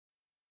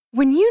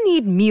When you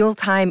need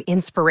mealtime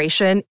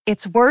inspiration,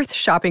 it's worth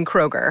shopping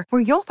Kroger,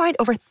 where you'll find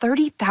over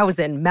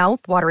 30,000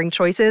 mouth-watering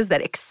choices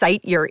that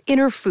excite your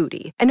inner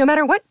foodie. And no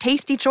matter what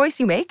tasty choice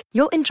you make,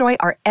 you'll enjoy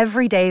our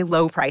everyday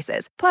low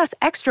prices, plus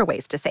extra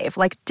ways to save,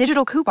 like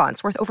digital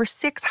coupons worth over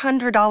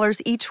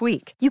 $600 each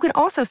week. You can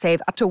also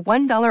save up to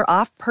 $1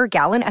 off per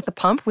gallon at the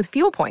pump with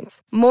fuel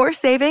points. More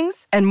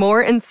savings and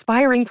more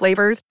inspiring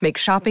flavors make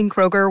shopping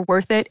Kroger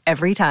worth it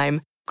every time.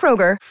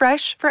 Kroger,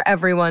 fresh for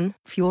everyone.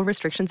 Fuel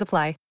restrictions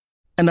apply.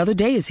 Another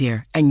day is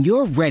here, and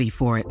you're ready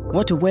for it.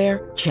 What to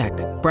wear? Check.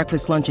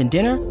 Breakfast, lunch, and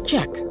dinner?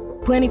 Check.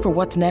 Planning for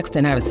what's next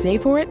and how to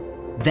save for it?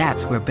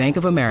 That's where Bank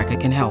of America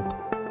can help.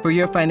 For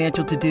your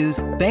financial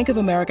to-dos, Bank of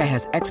America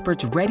has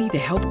experts ready to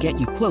help get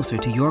you closer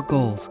to your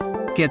goals.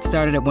 Get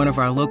started at one of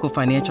our local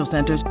financial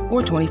centers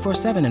or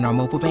 24/7 in our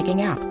mobile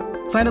banking app.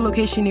 Find a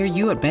location near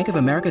you at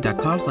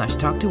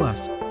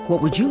bankofamerica.com/talktous.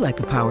 What would you like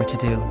the power to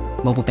do?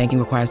 Mobile banking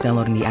requires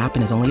downloading the app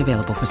and is only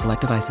available for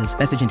select devices.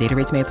 Message and data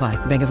rates may apply.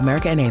 Bank of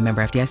America N.A.,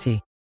 member FDIC.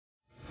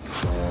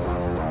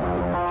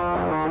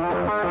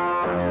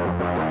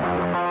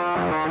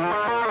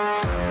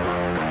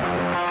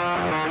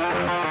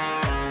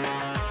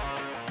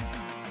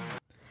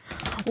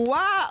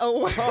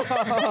 Wow.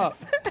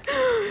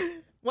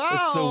 Wow.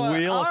 It's the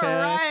wheel of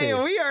fantasy. All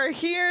right, we are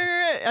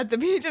here at the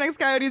PHNX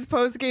Coyotes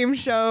post-game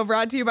show,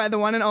 brought to you by the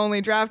one and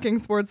only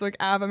DraftKings Sportsbook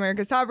app,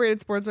 America's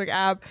top-rated sportsbook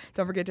app.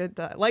 Don't forget to hit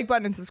the like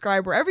button and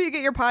subscribe wherever you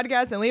get your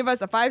podcasts and leave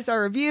us a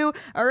 5-star review.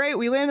 All right,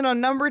 we landed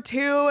on number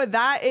 2.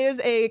 That is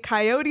a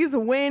Coyotes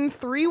win,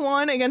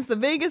 3-1 against the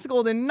Vegas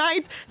Golden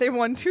Knights. They've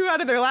won 2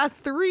 out of their last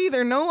 3.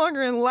 They're no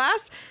longer in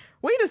last.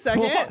 Wait a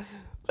second. What?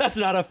 That's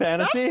not a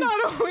fantasy. That's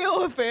not a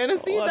wheel of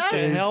fantasy. What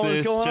the hell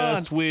is going on? Is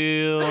this just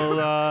wheel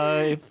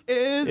life?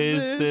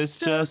 Is this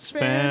just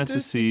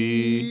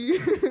fantasy?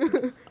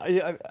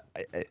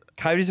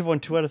 Coyotes have won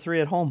 2 out of 3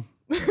 at home.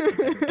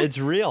 It's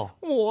real.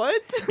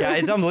 What? Yeah,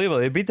 it's unbelievable.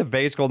 They beat the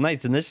Vegas Golden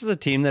Knights, and this is a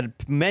team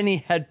that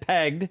many had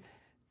pegged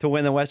to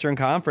win the Western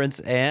Conference,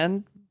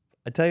 and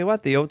I tell you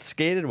what, the Oats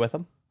skated with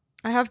them.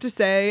 I have to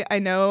say, I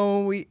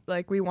know we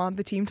want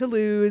the team to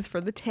lose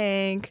for the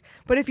tank,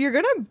 but if you're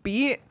gonna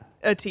beat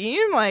a team,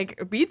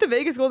 beat the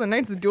Vegas Golden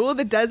Knights, the Duel of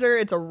the Desert,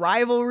 it's a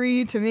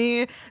rivalry to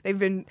me.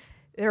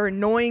 They're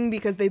annoying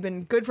because they've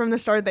been good from the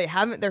start.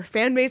 Their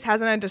fan base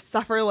hasn't had to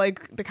suffer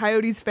like the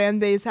Coyotes fan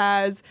base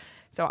has.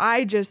 So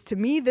to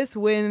me, this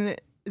win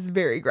is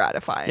very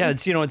gratifying. Yeah,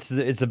 it's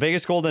the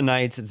Vegas Golden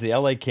Knights, it's the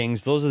LA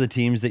Kings. Those are the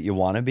teams that you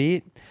want to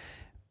beat.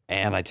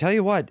 And I tell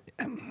you what,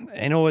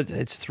 I know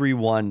it's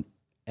 3-1.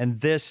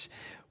 And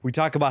we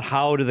talk about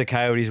how do the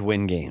Coyotes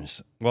win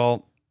games.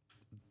 Well,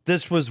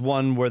 this was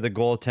one where the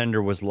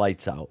goaltender was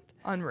lights out.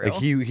 Unreal.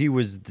 Like he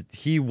was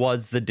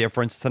the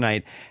difference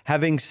tonight.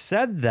 Having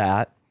said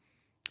that,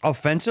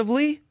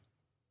 offensively,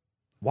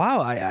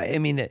 wow, I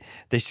mean,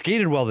 they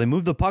skated well. They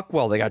moved the puck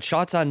well. They got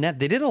shots on net.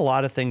 They did a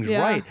lot of things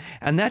right.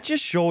 And that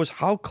just shows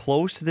how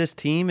close this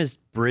team is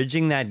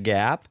bridging that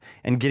gap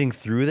and getting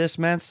through this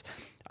mess.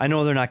 I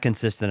know they're not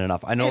consistent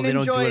enough. I know and they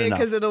don't do it enough.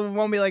 because it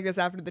won't be like this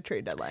after the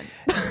trade deadline.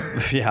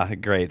 Yeah,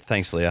 great.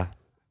 Thanks, Leah.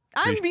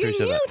 I'm beating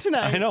you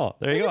tonight. I know.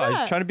 There you go. I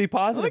was trying to be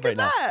positive right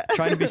now.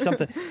 Trying to be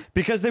something.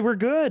 Because they were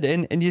good.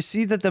 And you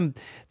see that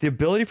the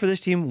ability for this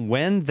team,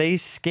 when they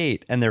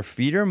skate and their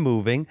feet are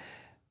moving,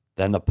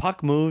 then the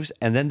puck moves,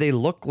 and then they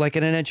look like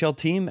an NHL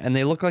team, and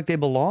they look like they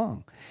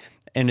belong.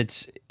 And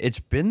it's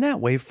been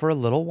that way for a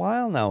little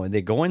while now. And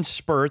they go in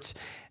spurts,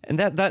 and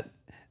that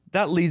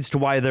leads to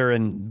why they're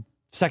in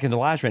second to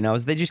last right now,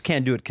 is they just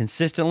can't do it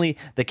consistently.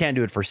 They can't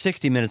do it for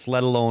 60 minutes,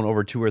 let alone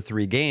over 2 or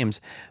 3 games.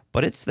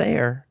 But it's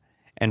there.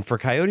 And for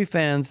Coyote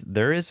fans,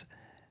 there is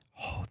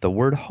the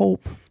word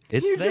hope.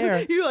 It's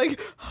there. You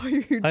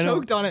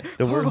choked on it.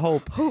 The word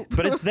hope.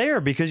 But it's there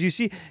because you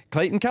see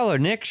Clayton Keller,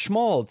 Nick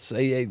Schmaltz,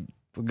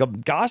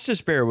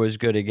 Gostisbehere was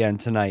good again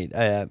tonight.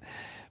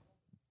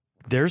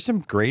 There's some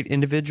great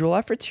individual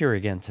efforts here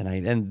again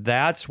tonight. And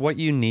that's what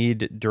you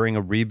need during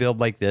a rebuild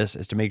like this,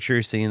 is to make sure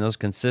you're seeing those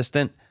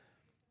consistent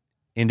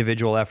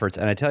individual efforts.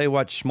 And I tell you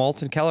what,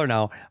 Schmaltz and Keller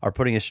now are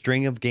putting a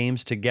string of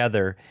games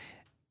together.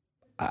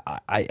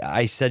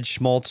 I said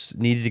Schmaltz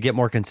needed to get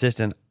more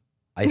consistent.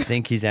 I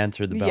think he's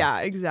answered the bell. Yeah,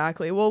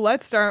 exactly. Well,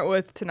 let's start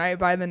with tonight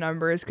by the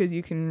numbers, because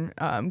you can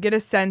get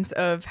a sense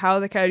of how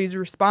the Coyotes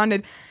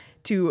responded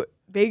to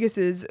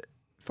Vegas's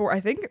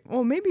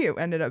maybe it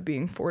ended up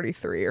being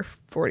 43 or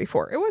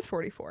 44. It was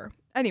 44.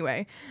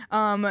 Anyway,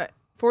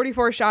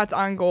 44 shots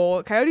on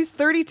goal. Coyotes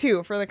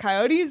 32 for the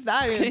Coyotes.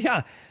 That is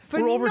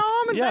phenomenal.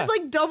 That's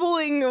like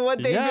doubling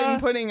what they've been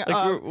putting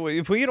up.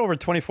 If we get over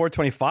 24,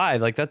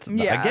 25,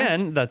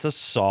 again, that's a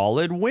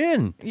solid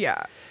win.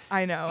 Yeah,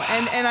 I know.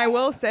 And I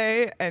will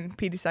say, and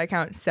PDC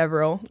count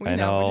several. I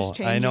know.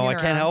 I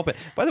can't help it.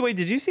 By the way,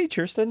 did you see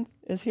Kirsten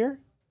is here?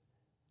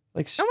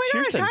 Oh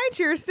my gosh, hi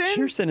Kirsten.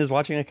 Kirsten is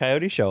watching a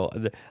Coyote show.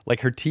 Like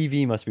her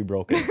TV must be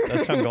broken.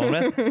 That's what I'm going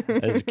with.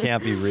 This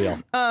can't be real.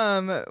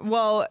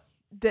 Well,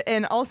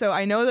 and also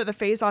I know that the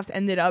faceoffs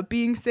ended up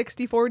being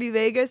 60-40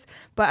 Vegas,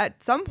 but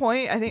at some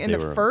point, I think in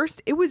the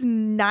first, it was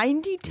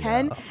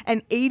 90-10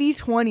 and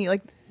 80-20.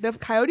 Like the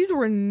Coyotes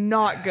were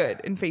not good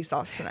in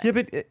faceoffs tonight. Yeah,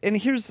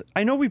 but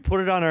I know we put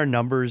it on our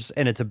numbers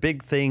and it's a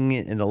big thing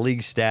in the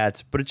league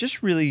stats, but it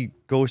just really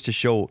goes to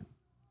show,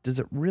 does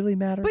it really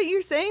matter? But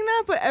you're saying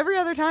that, but every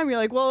other time you're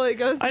like, well, it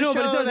goes to show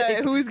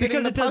that who's getting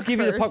because the it does puck give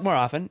you the puck first. more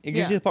often. It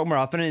gives you the puck more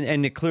often,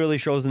 and it clearly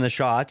shows in the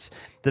shots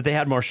that they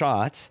had more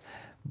shots.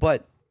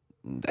 But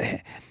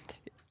I'm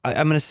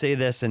going to say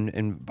this,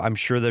 and I'm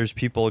sure there's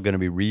people going to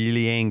be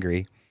really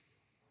angry.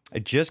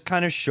 It just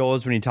kind of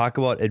shows when you talk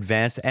about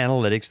advanced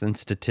analytics and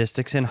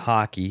statistics in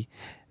hockey,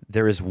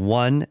 there is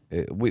one.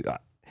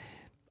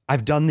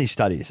 I've done these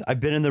studies. I've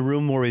been in the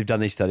room where we've done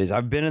these studies.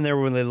 I've been in there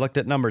when they looked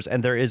at numbers,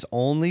 and there is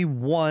only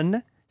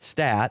one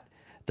stat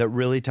that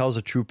really tells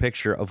a true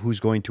picture of who's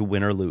going to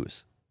win or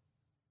lose.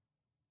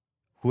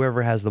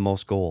 Whoever has the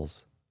most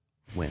goals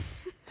wins.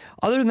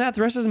 Other than that,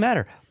 the rest doesn't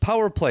matter.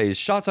 Power plays,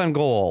 shots on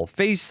goal,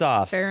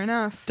 face-offs. Fair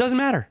enough. Doesn't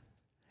matter.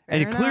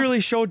 And it clearly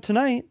showed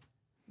tonight.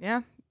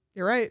 Yeah,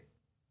 you're right.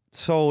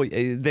 So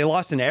they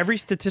lost in every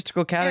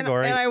statistical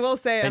category. And I will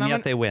say, and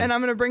yet they win. And I'm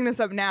going to bring this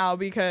up now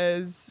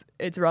because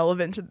it's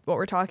relevant to what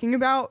we're talking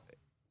about.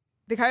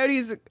 The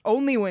Coyotes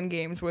only win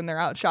games when they're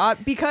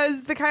outshot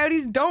because the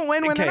Coyotes don't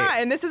win when they're not.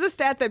 And this is a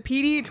stat that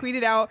PD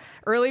tweeted out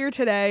earlier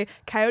today.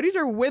 Coyotes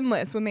are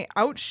winless when they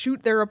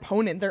outshoot their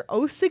opponent. They're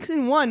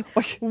 0-6-1.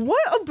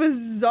 What a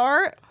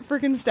bizarre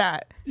freaking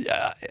stat.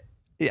 Yeah.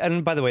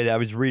 And by the way, I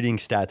was reading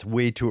stats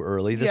way too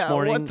early this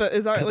morning.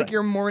 Is that like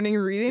your morning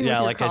reading? Yeah, with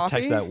your like coffee? I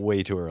text that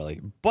way too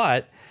early.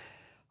 But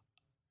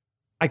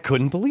I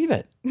couldn't believe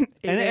it.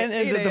 and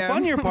the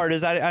funnier part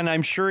is, and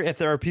I'm sure if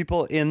there are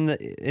people in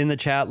the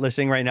chat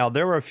listening right now,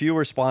 there were a few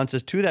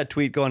responses to that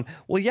tweet going,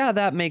 well, yeah,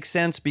 that makes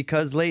sense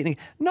because late.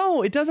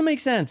 No, it doesn't make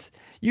sense.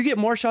 You get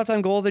more shots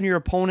on goal than your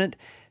opponent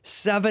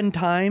 7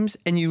 times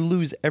and you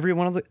lose every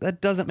one of them. That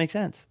doesn't make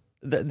sense.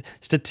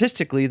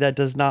 Statistically, that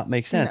does not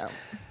make sense. No.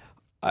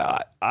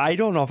 I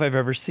don't know if I've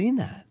ever seen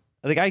that.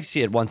 I think I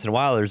see it once in a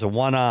while. There's a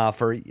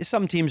one-off, or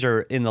some teams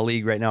are in the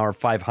league right now are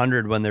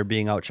 500 when they're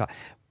being outshot.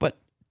 But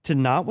to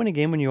not win a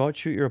game when you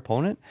outshoot your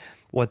opponent,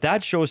 what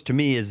that shows to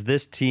me is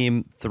this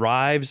team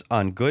thrives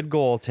on good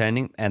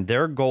goaltending, and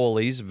their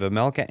goalies,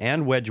 Vejmelka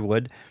and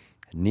Wedgwood,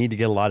 need to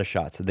get a lot of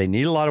shots. They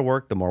need a lot of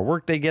work. The more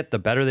work they get, the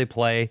better they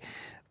play,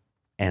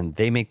 and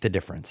they make the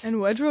difference. And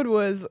Wedgwood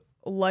was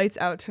lights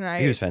out tonight.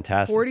 He was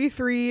fantastic.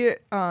 43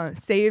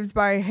 saves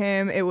by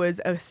him. It was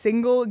a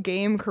single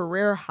game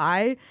career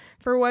high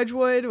for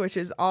Wedgwood, which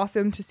is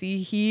awesome to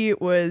see. He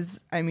was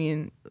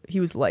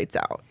lights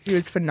out. He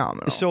was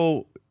phenomenal.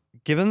 So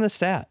give him the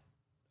stat.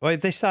 Well,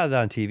 they saw it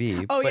on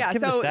TV. Oh, yeah.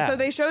 So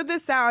they showed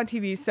this stat on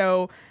TV.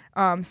 So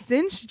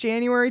since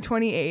January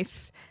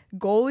 28th,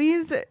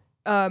 goalies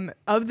all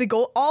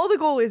the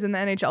goalies in the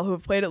NHL who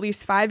have played at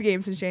least 5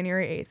 games since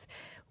January 8th,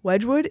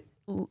 Wedgwood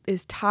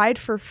is tied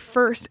for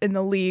first in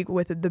the league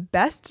with the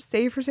best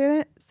save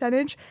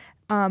percentage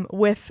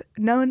with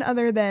none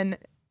other than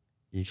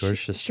Igor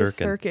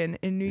Shesterkin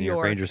in New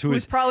York, Rangers,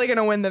 who's probably going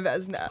to win the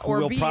Vezina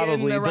or be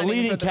probably in the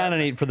leading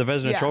candidate for the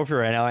Vezina Trophy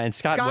right now. And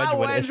Scott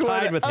Wedgwood is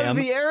tied with him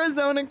the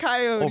Arizona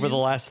Coyotes over the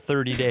last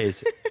 30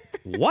 days.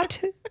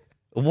 What?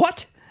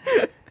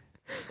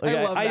 Like,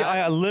 I love that.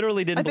 I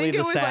literally didn't believe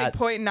the stat. I think it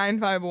was like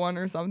 .951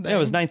 or something. Yeah, it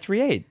was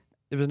 938.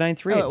 It was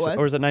 938. Oh, it was?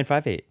 Or was it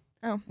 958?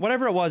 Oh.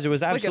 Whatever it was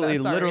absolutely,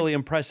 literally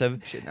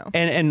impressive. Should know.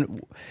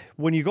 And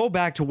when you go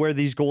back to where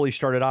these goalies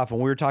started off, and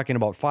we were talking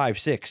about 5,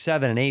 6,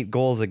 7, and 8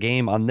 goals a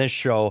game on this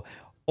show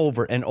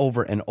over and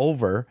over and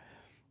over,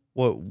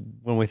 when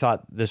we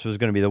thought this was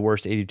going to be the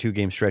worst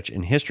 82-game stretch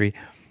in history,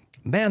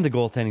 man, the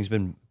goaltending's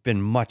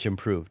been much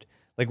improved.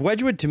 Like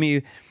Wedgwood, to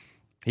me,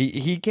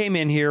 he came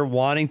in here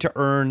wanting to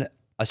earn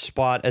a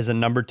spot as a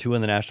number 2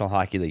 in the National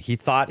Hockey League. He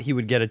thought he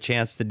would get a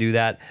chance to do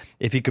that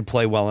if he could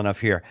play well enough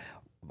here.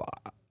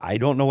 I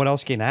don't know what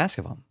else you can ask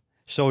of him.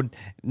 So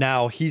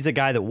now he's a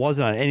guy that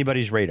wasn't on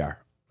anybody's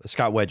radar,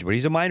 Scott Wedgwood.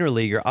 He's a minor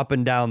leaguer up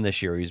and down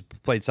this year. He's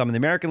played some in the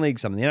American League,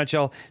 some in the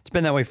NHL. It's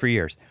been that way for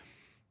years.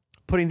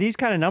 Putting these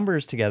kind of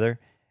numbers together,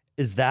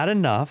 is that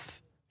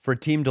enough for a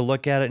team to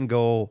look at it and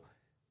go,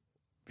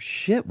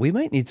 shit, we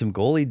might need some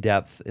goalie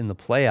depth in the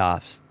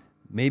playoffs?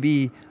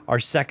 Maybe our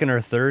second or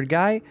third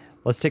guy?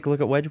 Let's take a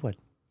look at Wedgwood.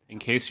 In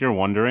case you're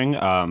wondering,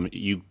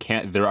 you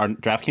can't.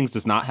 DraftKings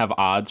does not have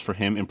odds for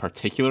him in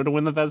particular to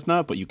win the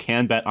Vezina, but you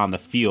can bet on the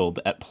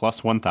field at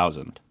plus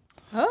 1,000.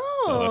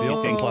 Oh, so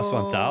field thing plus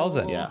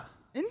 1,000. Yeah,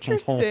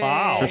 interesting.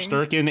 Wow.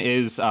 Shesterkin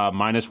is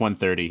minus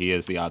 130. He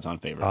is the odds-on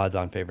favorite.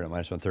 Odds-on favorite at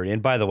minus 130.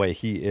 And by the way,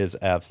 he is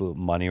absolute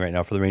money right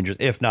now for the Rangers.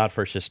 If not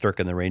for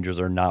Shesterkin, the Rangers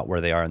are not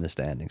where they are in the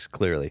standings,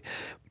 clearly.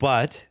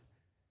 But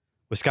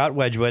with Scott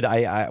Wedgwood,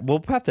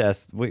 we'll have to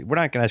ask. We're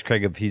not going to ask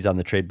Craig if he's on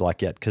the trade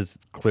block yet, because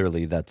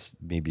clearly that's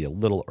maybe a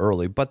little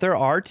early. But there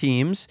are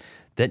teams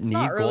that need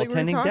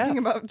goaltending We're talking depth.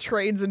 about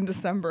trades in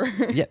December.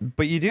 Yeah,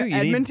 but you do.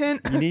 Edmonton?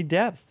 You need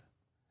depth.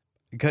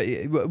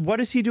 What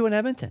does he do in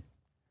Edmonton?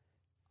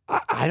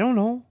 I don't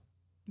know.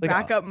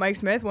 back up Mike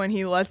Smith when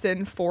he lets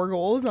in 4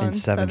 goals on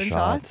 7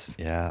 shots.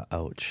 Yeah,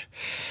 ouch.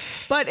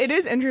 But it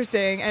is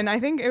interesting, and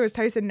I think it was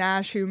Tyson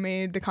Nash who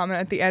made the comment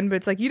at the end, but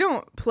it's like you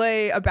don't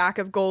play a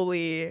backup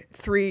goalie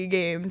 3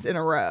 games in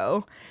a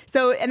row.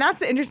 So, and that's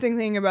the interesting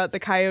thing about the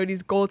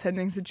Coyotes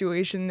goaltending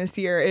situation this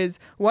year is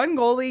one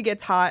goalie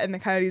gets hot and the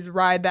Coyotes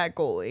ride that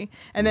goalie.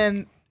 And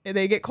then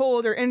they get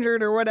cold or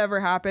injured or whatever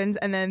happens,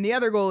 and then the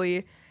other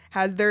goalie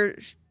has their...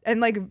 And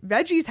like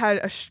Veggie's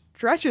had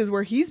stretches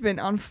where he's been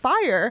on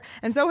fire,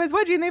 and so has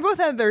Wedgie, and they both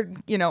had their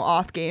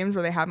off games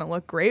where they haven't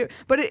looked great.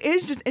 But it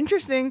is just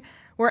interesting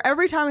where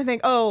every time I think,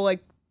 oh,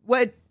 like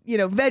what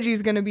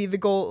Veggie's gonna be the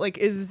goal, like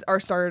is our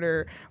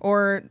starter,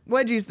 or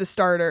Wedgie's the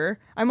starter.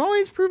 I'm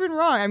always proven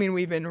wrong. I mean,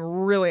 we've been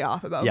really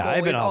off about goalies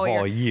I've been off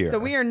all year. So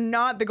we are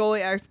not the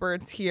goalie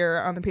experts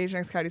here on the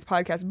PHNX Coyotes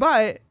podcast,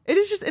 but it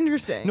is just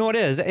interesting. No, it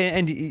is,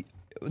 and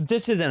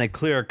this isn't a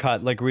clear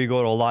cut like we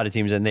go to a lot of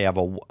teams and they have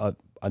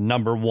a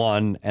number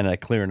 1 and a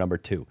clear number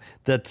 2.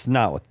 That's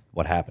not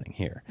what's happening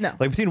here. No.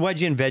 Like between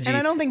Wedgie and Veggie. And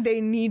I don't think they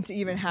need to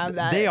even have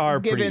that. They are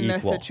given pretty the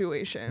equal.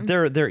 situation.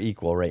 They're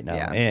equal right now.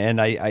 Yeah.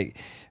 And I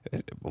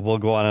we'll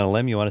go on a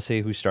limb. You want to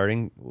say who's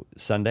starting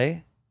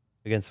Sunday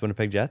against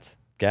Winnipeg Jets?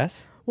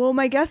 Guess? Well,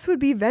 my guess would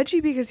be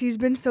Veggie because he's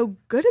been so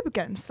good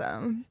against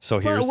them. So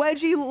but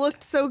Wedgie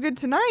looked so good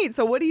tonight.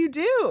 So what do you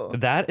do?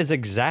 That is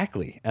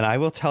exactly, and I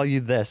will tell you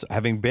this,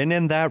 having been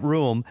in that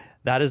room,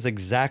 that is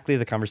exactly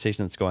the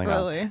conversation that's going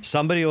on.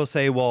 Somebody will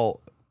say,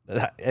 well,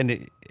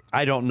 and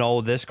I don't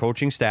know this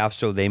coaching staff,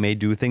 so they may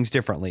do things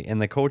differently. In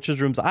the coaches'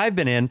 rooms I've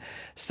been in,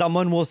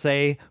 someone will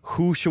say,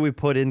 who should we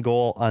put in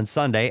goal on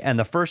Sunday? And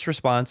the first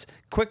response,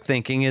 quick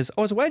thinking, is,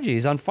 oh, it's Wedgie.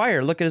 He's on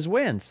fire. Look at his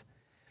wins.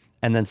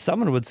 And then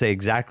someone would say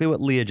exactly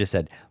what Leah just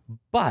said.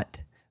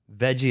 But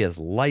Veggie is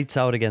lights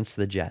out against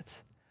the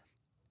Jets.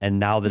 And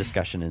now the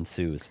discussion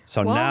ensues.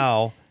 So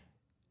now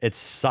it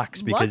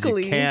sucks because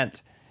you can't.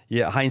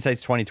 Yeah,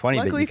 hindsight's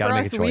 20/20, but you got to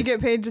make a choice. We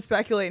get paid to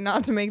speculate,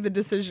 not to make the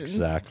decisions.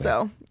 Exactly.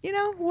 So,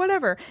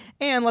 whatever.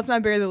 And let's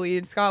not bury the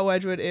lead. Scott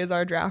Wedgwood is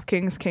our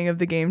DraftKings king of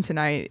the game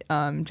tonight.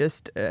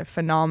 Just a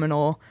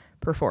phenomenal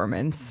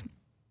performance.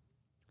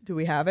 Do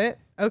we have it?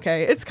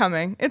 Okay, it's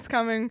coming. It's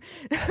coming.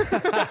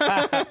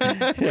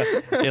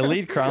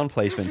 Elite crown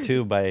placement,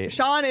 too, by...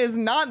 Sean is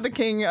not the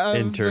king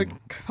of the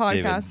podcast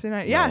David.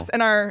 tonight. Yes,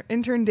 and our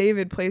intern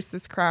David placed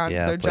this crown,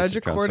 so judge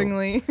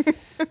accordingly.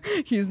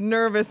 He's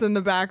nervous in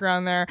the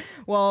background there.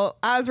 Well,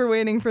 as we're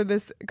waiting for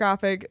this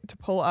graphic to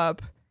pull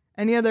up,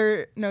 any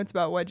other notes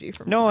about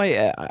Wedgie? No,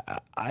 I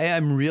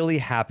am really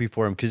happy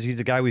for him because he's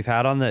a guy we've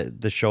had on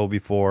the show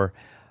before.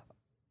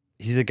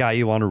 He's a guy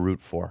you want to root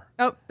for.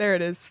 Oh, there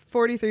it is.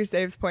 43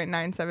 saves,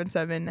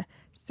 .977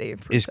 save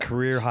percent. His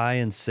career high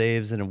in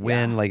saves and a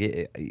win.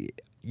 Yeah.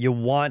 You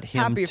want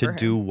him to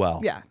do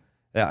well. Yeah.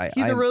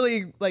 He's a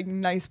really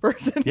nice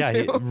person,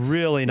 too.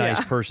 Really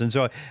nice person.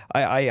 So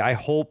I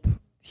hope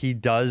he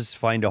does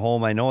find a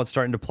home. I know it's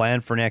starting to plan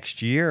for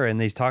next year,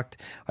 and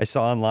I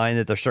saw online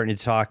that they're starting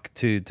to talk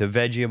to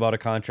Veggie about a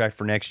contract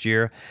for next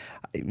year.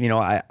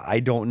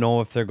 I don't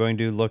know if they're going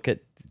to look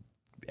at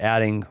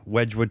adding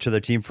Wedgwood to their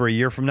team for a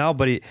year from now,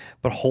 but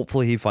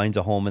hopefully he finds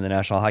a home in the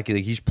National Hockey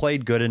League. He's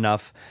played good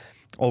enough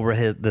over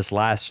this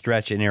last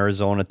stretch in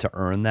Arizona to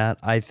earn that,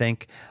 I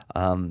think.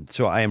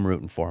 So I am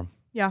rooting for him.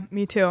 Yeah,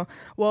 me too.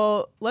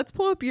 Well, let's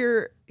pull up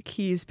your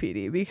keys,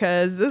 Petey,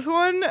 because this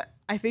one,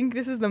 I think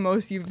this is the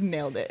most you've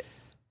nailed it.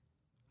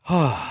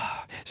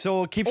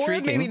 So keep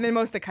streaking. Or maybe the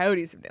most the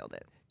Coyotes have nailed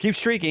it. Keep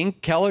streaking.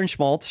 Keller and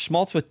Schmaltz.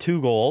 Schmaltz with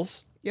 2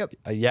 goals. Yep.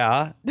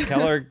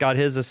 Keller got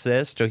his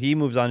assist, so he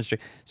moves on to streak.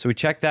 So we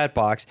checked that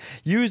box.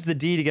 Use the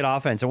D to get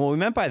offense. And what we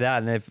meant by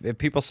that, and if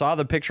people saw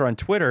the picture on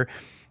Twitter,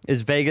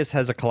 is Vegas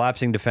has a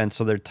collapsing defense.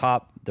 So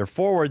their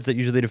forwards that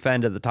usually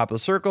defend at the top of the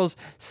circles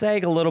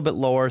sag a little bit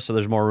lower, so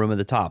there's more room at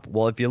the top.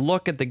 Well, if you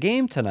look at the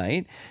game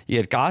tonight, you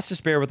had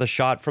Gostisbehere with a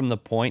shot from the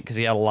point because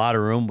he had a lot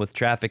of room with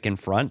traffic in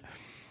front.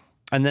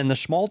 And then the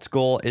Schmaltz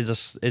goal is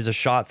a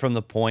shot from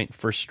the point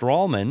for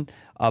Strawman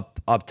up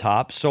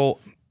top. So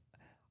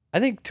I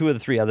think 2 of the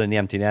 3 other than the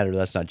empty netter,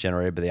 that's not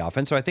generated by the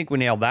offense. So I think we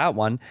nailed that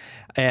one.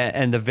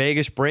 And the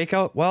Vegas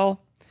breakout,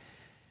 well,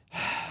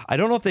 I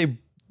don't know if they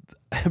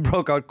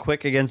broke out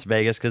quick against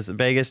Vegas because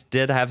Vegas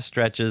did have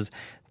stretches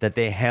that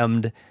they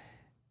hemmed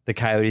the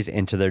Coyotes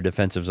into their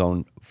defensive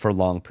zone for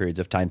long periods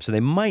of time. So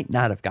they might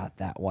not have got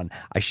that one.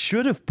 I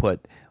should have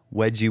put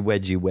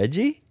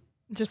Wedgie.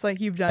 Just like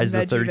you've done as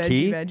the third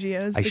key. Veggie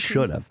as I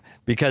should have,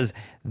 because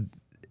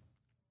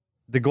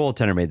the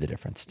goaltender made the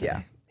difference today.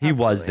 Yeah. He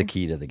Absolutely. was the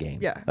key to the game.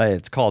 Yeah.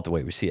 It's called the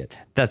way we see it.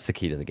 That's the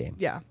key to the game.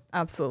 Yeah,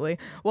 absolutely.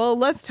 Well,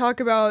 let's talk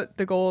about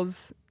the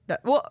goals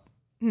that,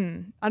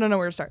 I don't know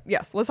where to start.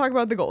 Yes, let's talk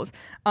about the goals.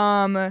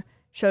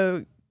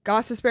 So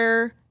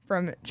Gostisbehere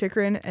from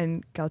Chychrun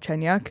and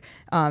Galchenyuk.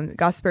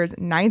 Gostisbehere's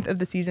 9th of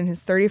the season,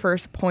 his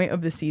 31st point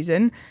of the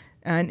season.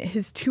 and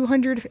his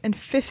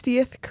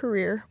 250th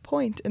career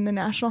point in the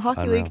National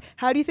Hockey League.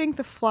 How do you think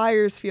the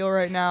Flyers feel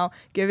right now,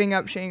 giving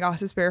up Shane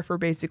Gostisbehere for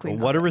basically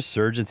nothing? What a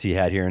resurgence he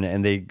had here,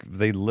 and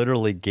they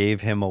literally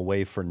gave him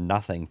away for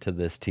nothing to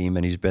this team,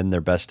 and he's been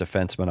their best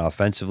defenseman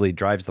offensively,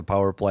 drives the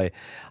power play.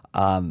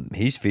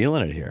 He's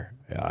feeling it here.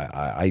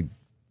 I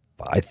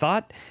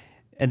thought,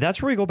 and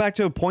that's where we go back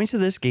to points of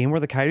this game where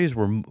the Coyotes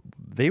were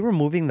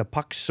moving the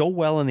puck so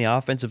well in the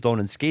offensive zone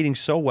and skating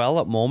so well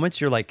at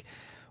moments. You're like,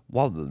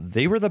 well,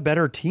 they were the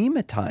better team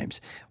at times.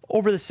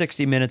 Over the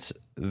 60 minutes,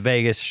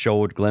 Vegas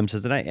showed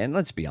glimpses. And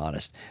let's be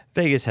honest,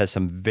 Vegas has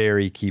some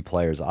very key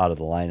players out of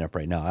the lineup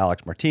right now.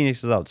 Alex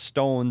Martinez is out,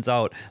 Stone's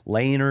out,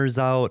 Lehner's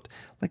out.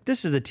 Like,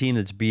 this is a team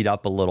that's beat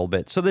up a little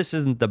bit. So this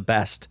isn't the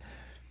best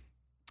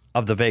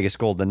of the Vegas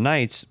Golden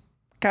Knights.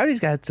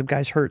 Coyotes got some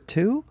guys hurt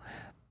too.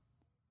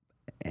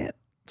 And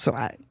so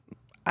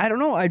I don't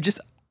know.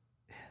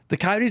 The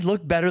Coyotes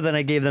looked better than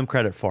I gave them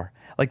credit for.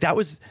 Like,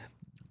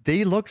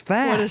 they looked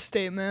fast. What a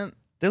statement.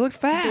 They look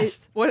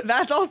fast.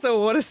 That's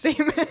also what a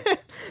statement.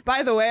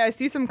 By the way, I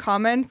see some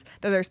comments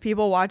that there's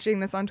people watching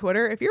this on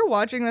Twitter. If you're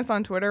watching this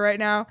on Twitter right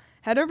now,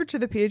 head over to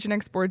the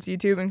PHNX Sports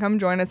YouTube and come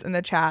join us in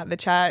the chat. The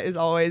chat is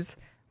always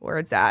where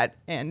it's at,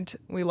 and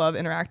we love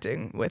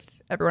interacting with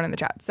everyone in the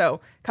chat.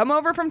 So come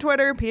over from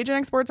Twitter,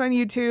 PHNX Sports on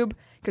YouTube,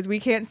 because we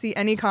can't see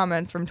any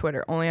comments from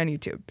Twitter, only on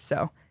YouTube.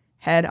 So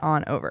head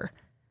on over.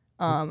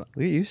 Look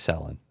at you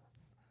selling.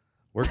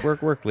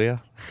 Work,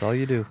 Leah. That's all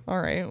you do.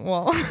 All right.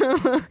 Well,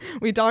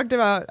 we talked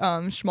about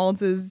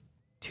Schmaltz's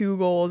 2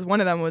 goals. One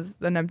of them was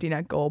an empty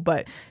net goal,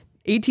 but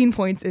 18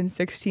 points in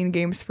 16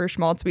 games for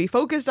Schmaltz. We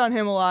focused on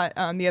him a lot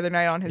the other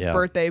night on his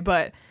birthday,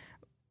 but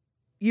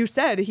you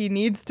said he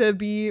needs to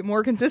be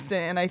more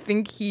consistent, and I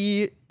think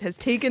he has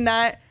taken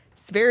that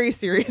very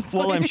seriously.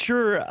 Well, I'm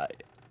sure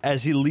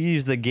as he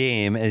leaves the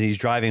game, as he's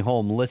driving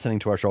home listening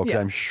to our show, because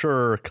I'm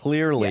sure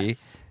clearly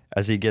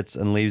as he gets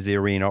and leaves the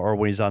arena or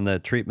when he's on the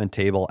treatment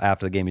table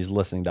after the game, he's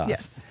listening to us.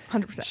 Yes,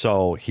 100%.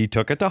 So he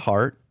took it to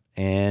heart,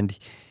 and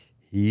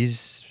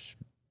he's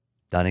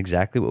done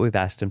exactly what we've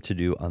asked him to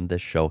do on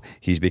this show.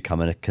 He's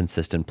becoming a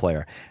consistent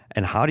player.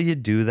 And how do you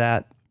do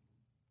that?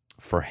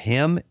 For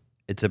him,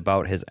 it's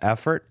about his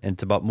effort, and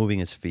it's about moving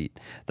his feet.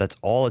 That's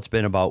all it's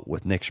been about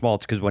with Nick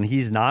Schmaltz, because when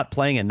he's not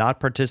playing and not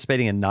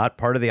participating and not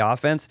part of the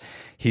offense,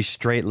 he's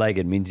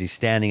straight-legged, means he's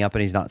standing up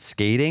and he's not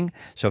skating.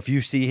 So if you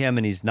see him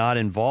and he's not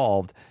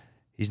involved,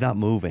 he's not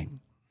moving.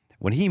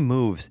 When he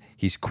moves,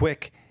 he's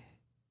quick.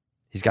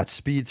 He's got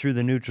speed through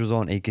the neutral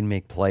zone. He can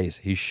make plays.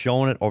 He's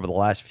shown it over the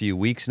last few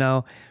weeks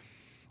now.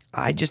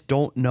 I just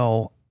don't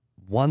know.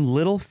 One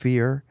little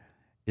fear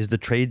is the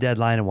trade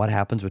deadline and what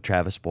happens with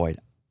Travis Boyd.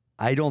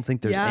 I don't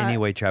think there's any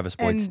way Travis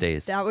Boyd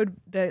stays. That would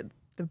the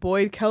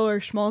Boyd, Keller,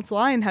 Schmaltz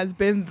line has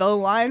been the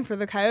line for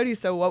the Coyotes.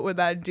 So what would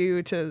that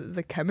do to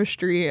the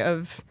chemistry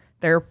of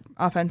their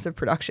offensive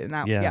production?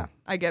 I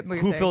get what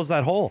you're saying. Who fills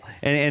that hole?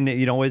 And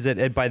you know, is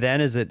it by then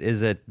is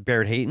it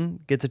Barrett Hayton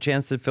gets a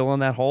chance to fill in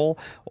that hole,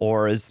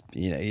 or is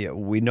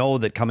we know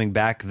that coming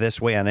back this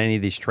way on any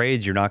of these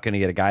trades, you're not going to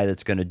get a guy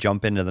that's going to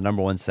jump into the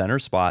number 1 center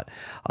spot.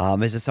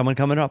 Is it someone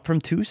coming up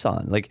from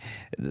Tucson? Like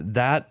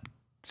that?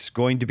 It's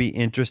going to be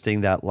interesting,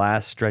 that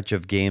last stretch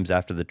of games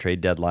after the trade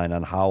deadline,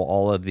 on how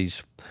all of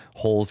these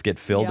holes get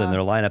filled in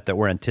their lineup that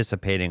we're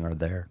anticipating are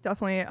there.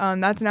 Definitely.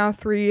 That's now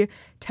 3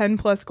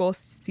 10-plus goal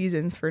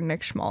seasons for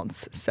Nick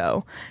Schmaltz.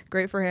 So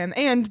great for him.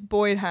 And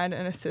Boyd had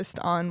an assist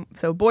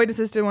so Boyd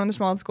assisted one of the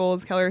Schmaltz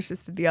goals, Keller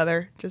assisted the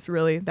other. Just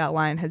really, that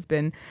line has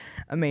been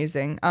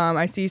amazing.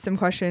 I see some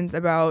questions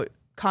about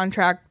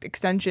contract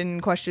extension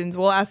questions.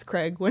 We'll ask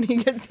Craig when he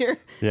gets here.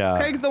 Yeah.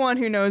 Craig's the one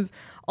who knows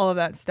all of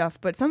that stuff.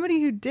 But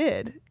somebody who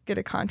did get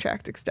a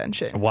contract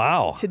extension.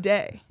 Wow.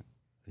 Today.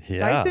 Yeah.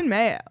 Dyson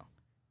Mayo.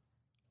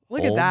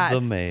 Look at that.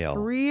 The Mayo.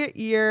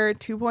 3-year,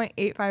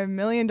 $2.85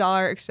 million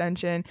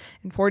extension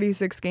in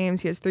 46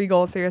 games. He has 3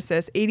 goals, 3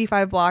 assists,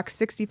 85 blocks,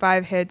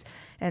 65 hits,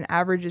 and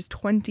averages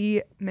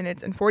 20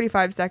 minutes and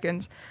 45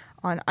 seconds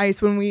on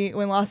ice. When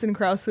Lawson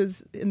Krause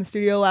was in the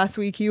studio last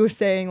week, he was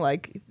saying,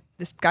 like,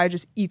 this guy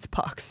just eats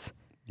pucks.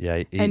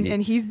 Yeah.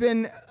 And he's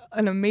been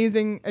an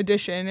amazing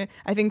addition.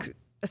 I think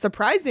a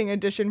surprising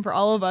addition for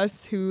all of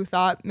us who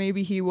thought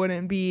maybe he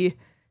wouldn't be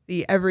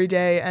the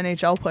everyday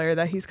NHL player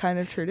that he's kind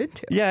of turned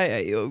into. Yeah.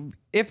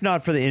 If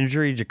not for the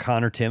injury to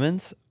Connor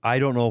Timmins, I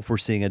don't know if we're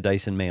seeing a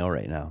Dyson Mayo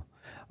right now.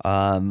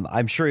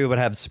 I'm sure he would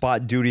have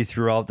spot duty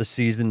throughout the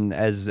season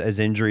as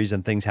injuries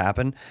and things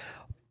happen.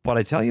 But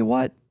I tell you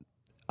what,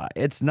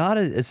 it's not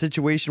a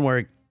situation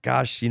where,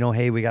 gosh,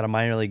 hey, we got a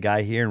minor league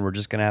guy here and we're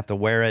just going to have to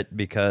wear it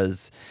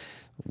because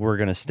we're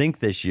going to stink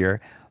this year.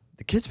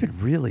 The kid's been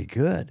really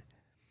good.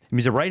 I mean,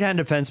 he's a right-hand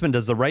defenseman,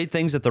 does the right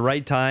things at the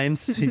right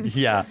times.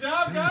 Yeah. Good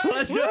job, guys.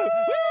 Let's go.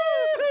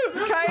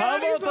 How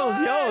about those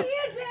Yotes?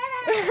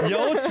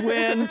 Yotes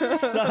win,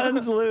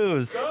 Suns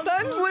lose.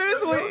 Suns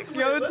lose,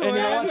 Yotes win. And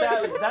you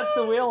know what? That's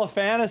the wheel of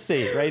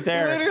fantasy right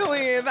there.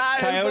 Literally, that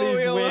Coyotes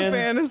is the wheel win, of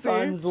fantasy.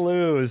 Suns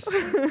lose.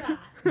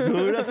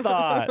 Who'd have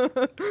thought?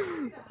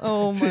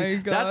 Oh my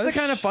gosh. That's the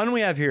kind of fun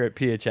we have here at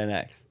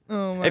PHNX.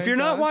 Oh my If you're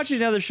not gosh.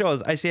 watching other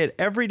shows, I say it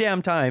every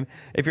damn time.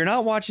 If you're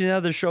not watching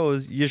other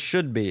shows, you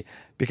should be,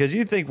 because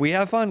you think we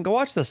have fun. Go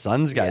watch the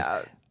Suns guys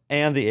Yeah.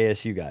 and the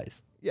ASU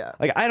guys. Yeah.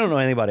 Like, I don't know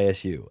anything about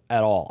ASU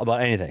at all, about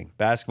anything,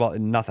 basketball,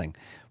 nothing,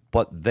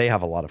 but they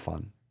have a lot of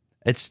fun.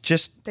 It's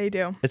just, They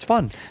do. it's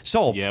fun.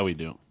 So Yeah, we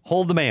do.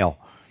 hold the mail.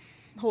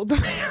 Hold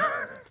them.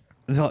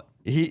 So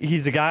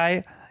he's a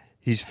guy.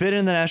 He's fit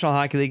in the National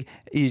Hockey League.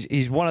 He's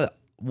he's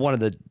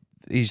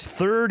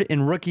third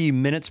in rookie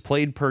minutes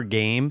played per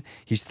game.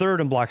 He's third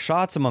in block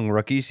shots among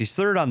rookies. He's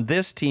third on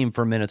this team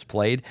for minutes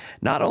played.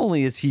 Not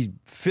only is he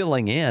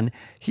filling in,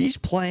 he's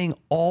playing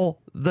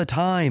all the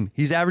time.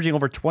 He's averaging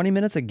over 20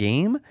 minutes a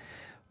game.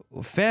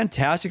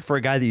 Fantastic for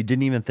a guy that you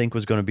didn't even think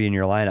was going to be in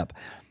your lineup.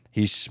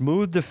 He's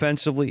smooth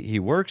defensively. He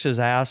works his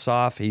ass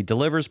off. He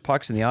delivers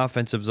pucks in the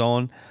offensive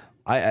zone.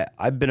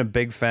 I've been a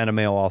big fan of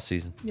Mayo all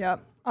season.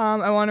 Yep.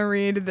 I want to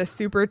read the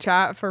super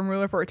chat from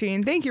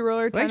Ruler14. Thank you,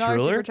 Ruler. $10 Thanks,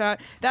 Ruler. super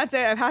chat. That's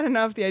it. I've had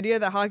enough. The idea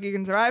that hockey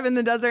can survive in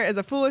the desert is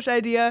a foolish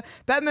idea.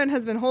 Bettman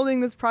has been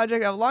holding this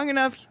project out long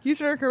enough.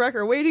 Houston or Quebec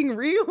are waiting.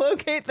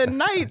 Relocate the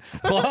Knights.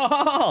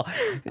 Oh,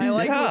 I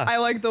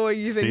like the way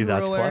you think, See,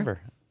 that's Ruler. clever.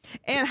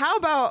 And how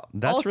about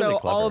That's also really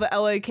clever. all the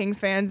LA Kings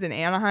fans in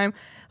Anaheim?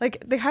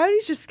 Like, the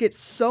Coyotes just get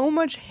so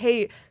much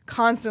hate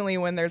constantly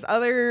when there's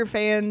other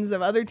fans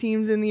of other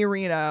teams in the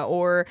arena,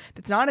 or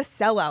it's not a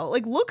sellout.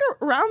 Like, look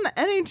around the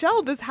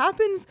NHL. This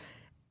happens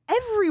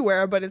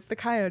everywhere, but it's the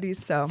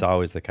Coyotes. So It's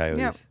always the Coyotes.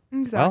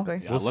 Yep, exactly.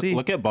 Well, Yeah, we'll see.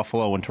 look at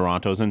Buffalo when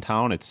Toronto's in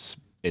town. It's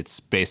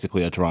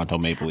basically a Toronto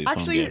Maple Leafs home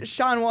Actually, game.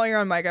 Sean, while you're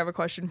on mic, I have a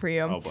question for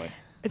you. Oh boy.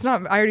 It's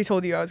not. I already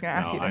told you I was going to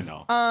ask No, you this.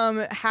 I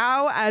know.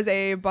 How, as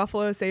a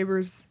Buffalo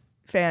Sabres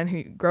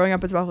fan, growing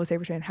up as a Buffalo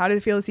Sabres fan, how did it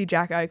feel to see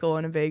Jack Eichel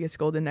in a Vegas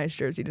Golden Knights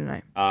jersey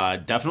tonight?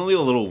 Definitely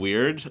a little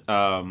weird.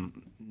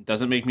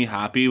 Doesn't make me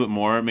happy, but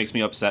more it makes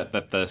me upset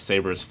that the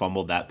Sabres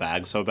fumbled that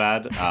bag so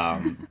bad.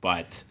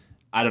 But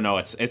I don't know.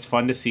 It's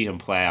fun to see him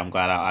play. I'm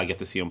glad I get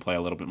to see him play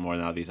a little bit more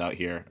now that he's out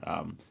here.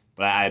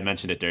 But I had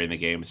mentioned it during the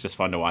game. It's just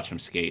fun to watch him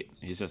skate.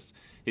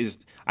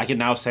 I can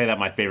now say that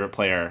my favorite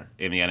player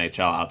in the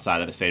NHL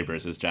outside of the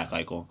Sabres is Jack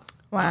Eichel.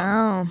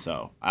 Wow.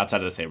 So outside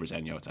of the Sabres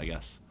and Yotes, I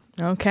guess.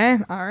 Okay.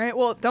 All right.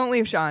 Well, don't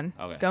leave, Sean.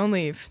 Okay. Don't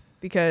leave,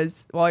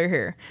 because while you're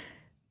here,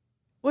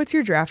 what's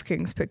your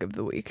DraftKings pick of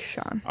the week,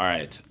 Sean? All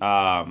right.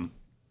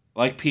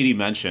 Like PD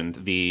mentioned,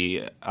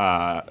 the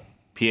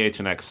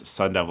PHNX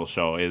Sun Devil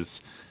show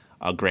is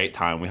a great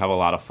time. We have a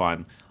lot of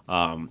fun.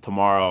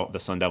 Tomorrow, the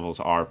Sun Devils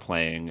are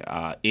playing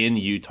in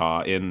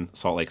Utah, in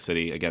Salt Lake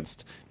City,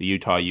 against the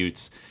Utah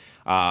Utes.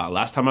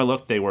 Last time I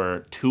looked, they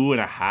were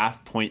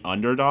 2.5-point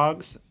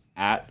underdogs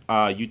at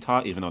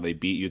Utah, even though they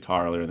beat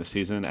Utah earlier in the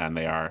season, and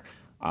they are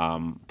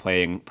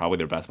playing probably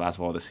their best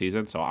basketball of the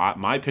season. So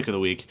my pick of the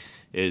week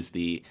is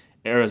the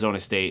Arizona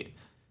State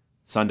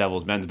Sun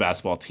Devils men's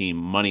basketball team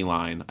money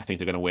line. I think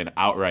they're going to win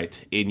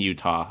outright in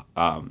Utah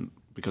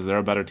because they're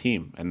a better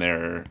team, and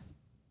they're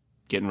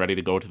getting ready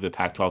to go to the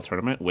Pac-12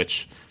 tournament,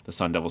 which the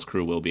Sun Devils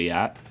crew will be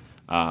at.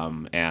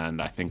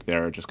 And I think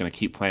they're just going to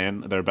keep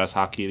playing their best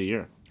hockey of the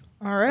year.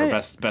 All Or right.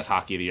 best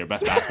hockey of the year,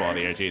 best basketball of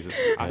the year. Jesus,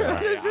 I'm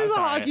sorry. This is a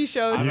hockey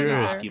show, I'm to in be a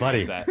fair. hockey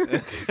Buddy.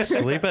 mindset.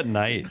 Sleep at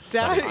night.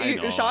 I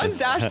know. Sean's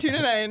dash 2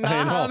 tonight, not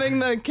I know. having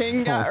the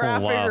King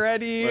graphic Wow.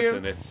 ready.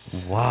 Listen,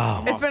 it's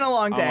Wow. It's been a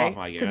long I'm day, off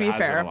my game. to be It has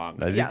been fair. a long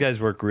Now, day. these Yes. guys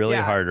work really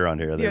Yeah. hard around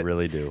here. They Yeah.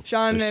 really do.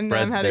 Sean They're and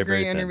spread- them had they're a great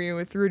very thin. interview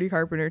with Rudy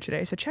Carpenter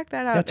today, so check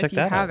that out check if you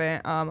that out.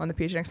 haven't on the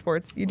PHNX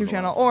Sports YouTube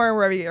channel or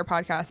wherever you get your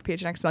podcast,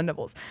 PHNX Sun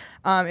Devils.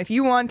 If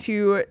you want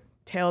to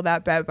tail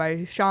that bet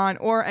by Sean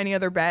or any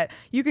other bet,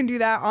 you can do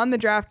that on the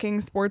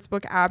DraftKings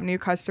Sportsbook app. New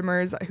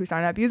customers who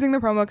sign up using the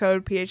promo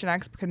code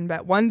PHNX can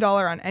bet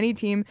 $1 on any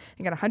team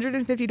and get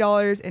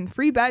 $150 in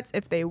free bets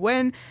if they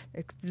win.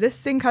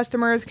 Existing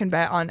customers can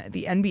bet on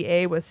the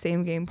NBA with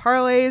same game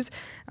parlays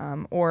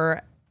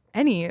or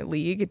any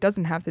league. It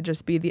doesn't have to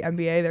just be the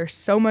NBA. There's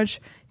so much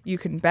you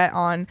can bet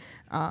on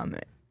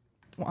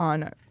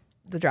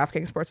the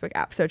DraftKings Sportsbook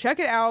app. So check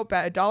it out.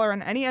 Bet $1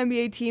 on any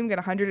NBA team. Get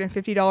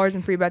 $150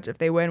 in free bets if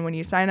they win when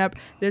you sign up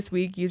this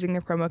week using the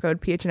promo code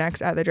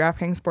PHNX at the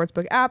DraftKings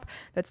Sportsbook app.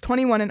 That's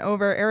 21 and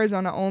over.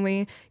 Arizona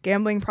only.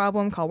 Gambling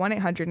problem? Call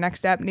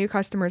 1-800-NEXT-STEP. New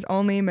customers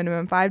only.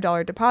 Minimum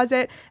 $5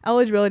 deposit.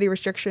 Eligibility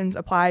restrictions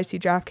apply. See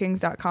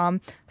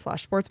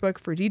DraftKings.com/sportsbook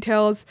for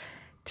details.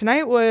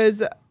 Tonight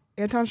was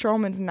Anton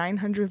Strawman's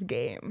 900th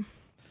game,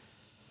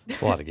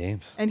 It's a lot of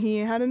games. and he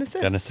had an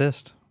assist. Got an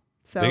assist.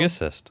 So, Big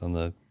assist on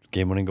the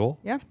game-winning goal.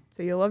 yeah,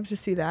 so you'll love to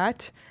see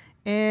that.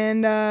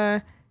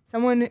 And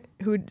someone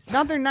who,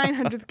 not their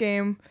 900th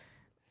game.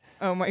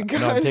 Oh my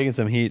God. No, I'm taking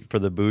some heat for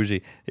the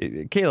bougie.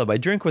 Caleb, I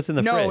drink what's in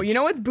the fridge. No, you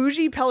know what's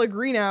bougie?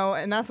 Pellegrino,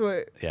 and that's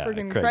what Yeah,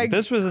 freaking Craig. Craig.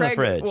 This was in the Craig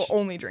fridge. will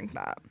only drink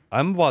that.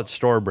 I'm about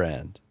store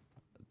brand.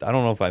 I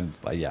don't know if I'm.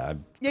 Yeah,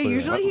 clearly-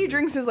 usually he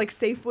drinks his like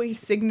Safeway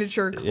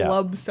signature Yeah.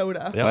 club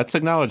soda. Yep. Let's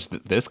acknowledge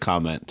this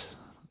comment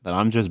that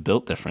I'm just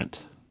built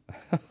different.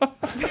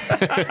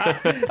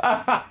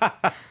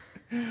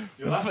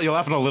 You're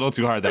laughing a little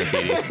too hard there,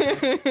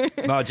 Katie.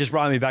 No, it just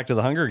brought me back to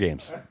the Hunger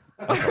Games.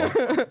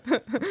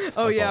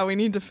 Oh, yeah, we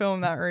need to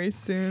film that race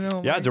soon.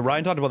 Oh, yeah, so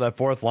Ryan talked about that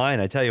fourth line.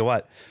 I tell you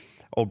what,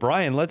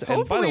 O'Brien,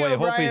 and by the way, I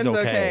hope he's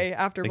okay.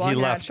 After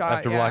blocking that shot.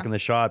 After blocking the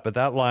shot. But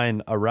that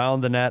line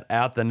around the net,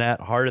 at the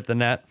net, hard at the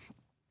net,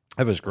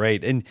 that was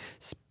great. And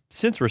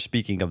since we're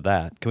speaking of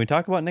that, can we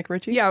talk about Nick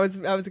Ritchie? Yeah, I was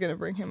going to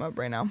bring him up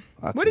right now.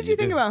 What did you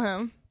think about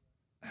him?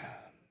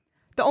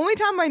 The only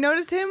time I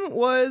noticed him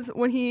was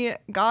when he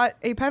got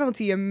a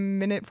penalty a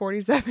minute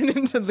 47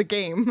 into the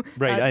game.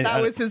 Right.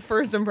 That was his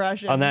first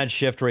impression. On that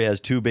shift where he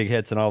has 2 big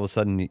hits and all of a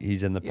sudden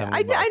he's in the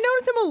penalty box. I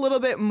noticed him a little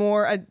bit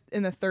more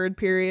in the third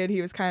period.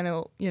 He was kind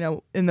of,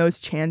 in those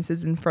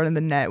chances in front of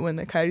the net when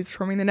the Coyotes were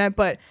forming the net.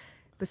 But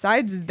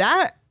besides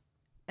that,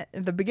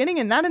 at the beginning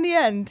and not in the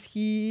end,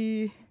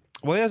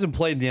 Well, he hasn't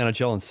played in the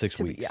NHL in 6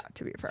 weeks.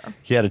 To be fair.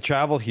 He had to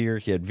travel here.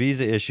 He had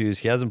visa issues.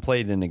 He hasn't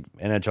played in an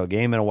NHL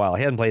game in a while.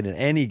 He hadn't played in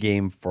any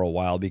game for a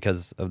while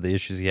because of the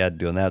issues he had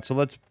doing that.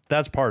 So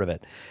that's part of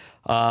it.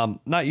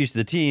 Not used to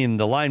the team,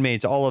 the line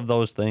mates, all of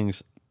those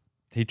things.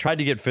 He tried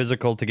to get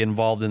physical to get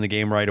involved in the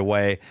game right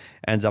away,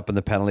 ends up in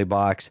the penalty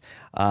box.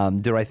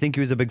 Do I think he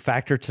was a big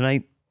factor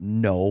tonight?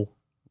 No.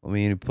 I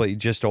mean, he played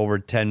just over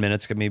 10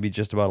 minutes, maybe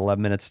just about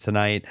 11 minutes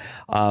tonight.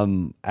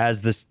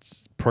 As this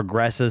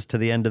progresses to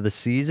the end of the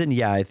season,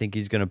 yeah, I think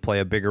he's going to play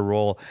a bigger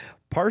role,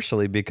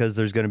 partially because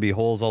there's going to be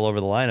holes all over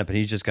the lineup, and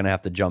he's just going to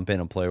have to jump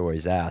in and play where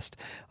he's asked.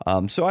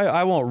 So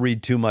I won't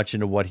read too much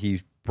into what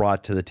he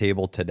brought to the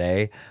table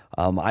today.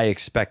 I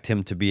expect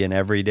him to be an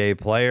everyday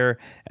player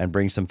and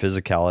bring some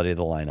physicality to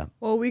the lineup.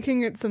 Well, we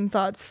can get some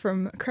thoughts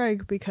from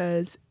Craig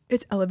because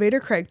it's Elevator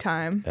Craig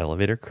time.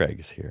 Elevator Craig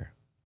is here.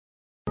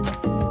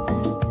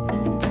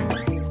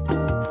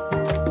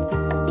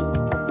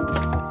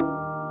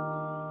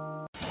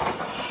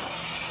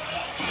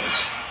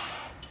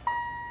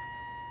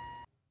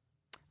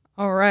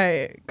 All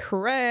right,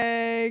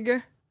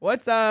 Craig,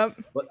 what's up?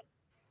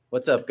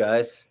 What's up,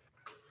 guys?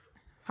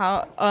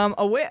 How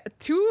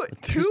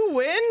two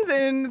wins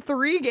in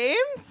 3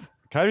 games?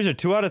 Coyotes are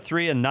 2 out of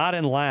 3 and not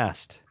in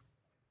last.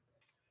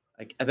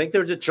 I think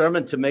they're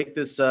determined to make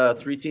this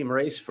 3-team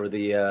race for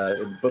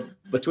the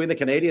between the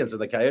Canadiens and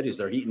the Coyotes.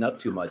 They're heating up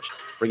too much,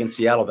 bringing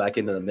Seattle back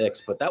into the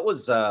mix. But that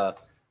was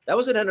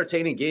an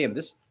entertaining game.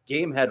 This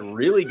game had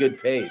really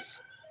good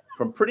pace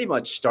from pretty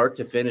much start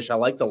to finish. I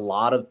liked a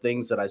lot of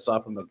things that I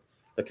saw from the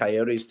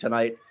Coyotes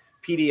tonight.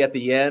 PD at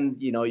the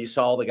end, you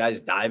saw all the guys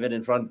diving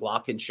in front,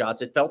 blocking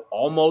shots. It felt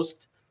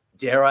almost,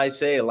 dare I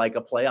say, like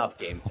a playoff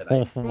game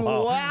tonight.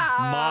 Wow.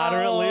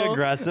 Moderately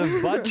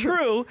aggressive, but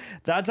true.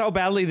 That's how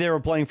badly they were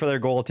playing for their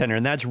goaltender,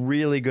 and that's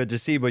really good to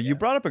see. But you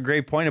brought up a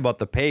great point about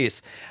the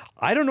pace.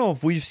 I don't know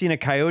if we've seen a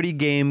Coyote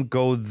game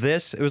go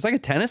this. It was like a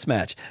tennis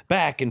match,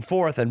 back and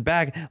forth and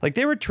back. Like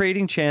they were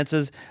trading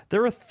chances.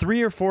 There were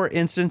 3 or 4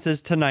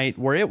 instances tonight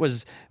where it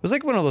was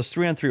like one of those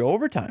 3-on-3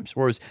 overtimes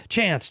where it was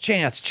chance.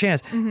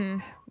 Mm-hmm.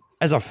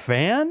 As a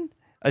fan,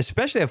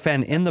 especially a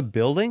fan in the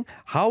building,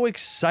 how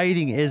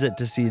exciting is it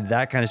to see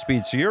that kind of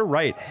speed? So you're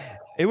right.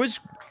 It was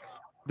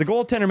the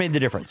goaltender made the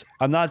difference.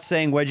 I'm not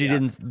saying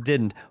Wedgie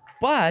didn't,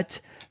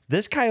 but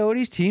this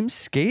Coyotes team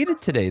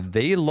skated today.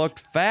 They looked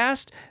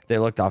fast. They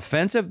looked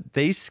offensive.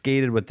 They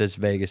skated with this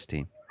Vegas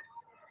team.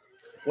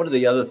 One of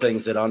the other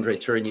things that Andre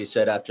Tourigny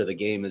said after the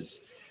game is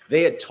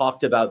they had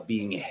talked about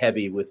being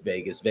heavy with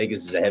Vegas.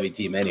 Vegas is a heavy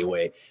team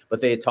anyway, but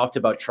they had talked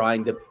about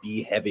trying to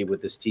be heavy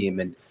with this team.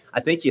 And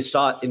I think you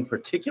saw it in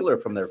particular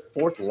from their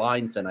fourth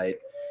line tonight.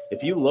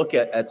 If you look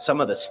at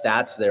some of the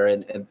stats there,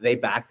 and they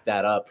backed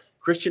that up,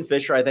 Christian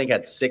Fischer, I think,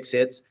 had 6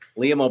 hits.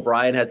 Liam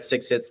O'Brien had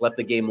 6 hits, left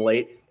the game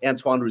late.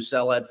 Antoine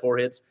Roussel had 4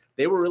 hits.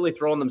 They were really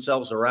throwing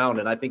themselves around,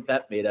 and I think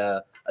that made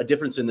a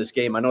difference in this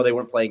game. I know they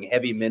weren't playing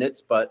heavy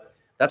minutes, but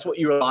that's what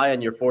you rely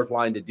on your fourth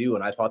line to do,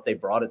 and I thought they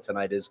brought it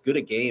tonight. As good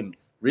a game,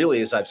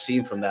 really, as I've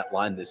seen from that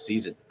line this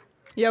season.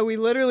 Yeah, we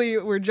literally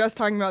were just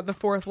talking about the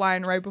fourth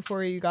line right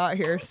before you got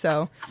here.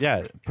 So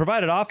yeah,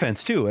 provided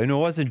offense too, and it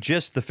wasn't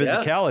just the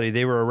physicality. Yeah.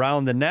 They were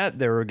around the net.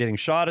 They were getting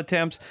shot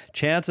attempts,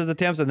 chances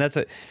attempts, and that's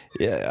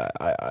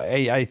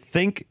I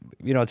think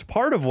it's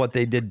part of what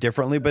they did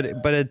differently.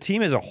 But a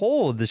team as a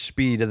whole, the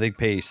speed of the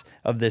pace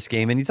of this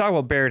game, and you talk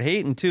about Barrett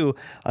Hayton too.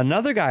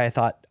 Another guy I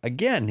thought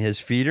again,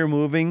 his feet are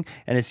moving,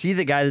 and is he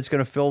the guy that's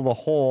going to fill the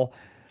hole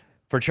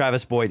for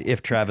Travis Boyd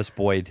if Travis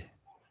Boyd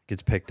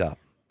gets picked up?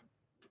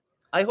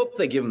 I hope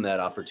they give him that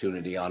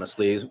opportunity,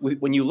 honestly.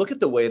 When you look at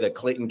the way that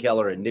Clayton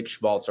Keller and Nick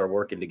Schmaltz are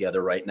working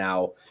together right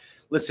now,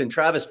 listen,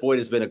 Travis Boyd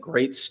has been a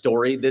great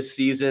story this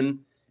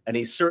season, and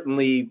he's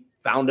certainly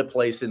found a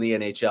place in the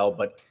NHL,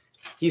 but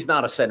he's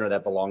not a center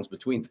that belongs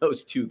between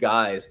those two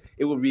guys.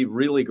 It would be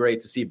really great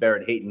to see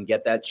Barrett Hayton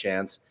get that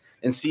chance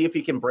and see if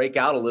he can break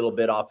out a little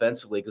bit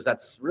offensively, because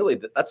that's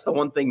the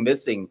one thing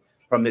missing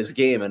from his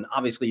game, and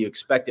obviously you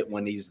expect it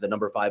when he's the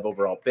number 5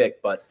 overall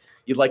pick, but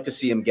you'd like to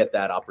see him get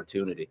that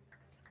opportunity.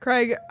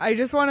 Craig, I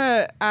just want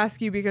to ask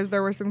you, because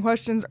there were some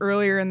questions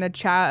earlier in the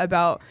chat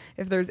about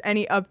if there's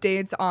any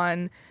updates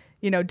on,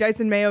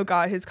 Dyson Mayo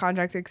got his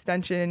contract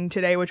extension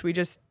today, which we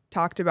just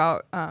talked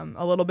about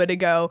a little bit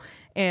ago,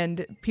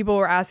 and people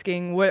were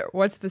asking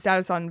what's the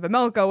status on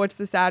Vejmelka, what's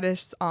the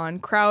status on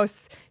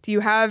Krause. Do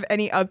you have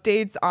any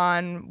updates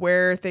on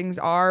where things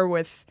are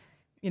with,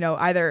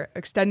 either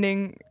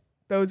extending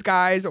those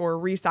guys or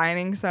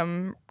re-signing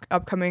some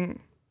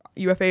upcoming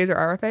UFAs or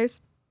RFAs?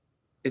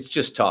 It's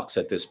just talks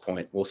at this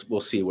point. We'll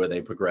see where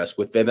they progress.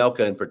 With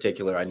Vejmelka in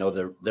particular, I know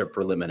they're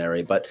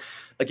preliminary, but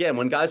again,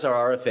 when guys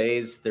are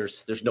RFAs,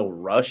 there's no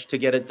rush to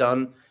get it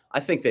done. I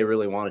think they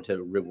really wanted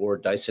to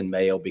reward Dyson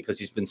Mayo because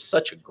he's been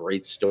such a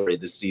great story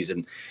this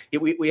season.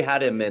 We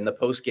had him in the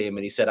post game,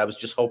 and he said, "I was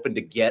just hoping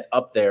to get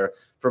up there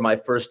for my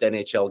first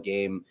NHL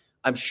game."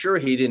 I'm sure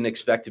he didn't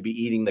expect to be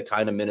eating the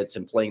kind of minutes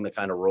and playing the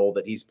kind of role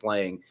that he's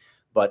playing.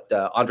 But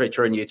Andre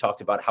Tourigny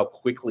talked about how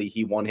quickly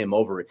he won him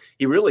over.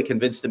 He really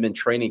convinced him in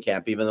training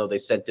camp, even though they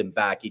sent him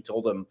back. He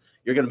told him,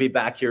 "You're going to be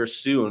back here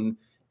soon."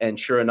 And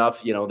sure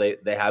enough,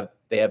 they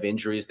have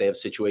injuries. They have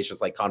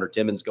situations like Connor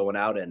Timmins going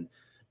out, and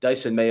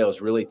Dyson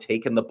Mayo's really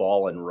taken the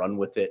ball and run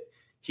with it.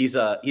 He's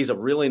a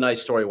really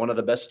nice story. One of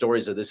the best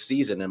stories of this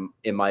season,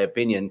 in my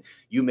opinion.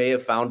 You may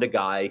have found a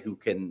guy who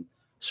can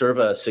serve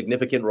a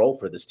significant role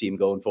for this team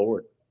going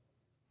forward.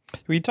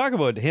 We talk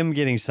about him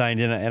getting signed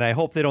in, and I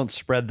hope they don't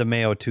spread the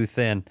mayo too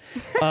thin.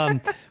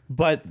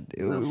 But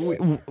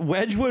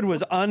Wedgwood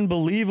was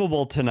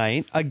unbelievable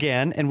tonight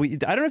again. And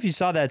I don't know if you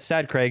saw that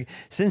stat, Craig.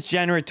 Since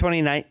January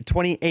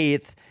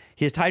 28th,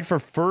 he is tied for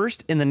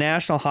first in the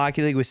National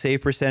Hockey League with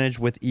save percentage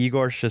with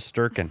Igor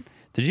Shesterkin.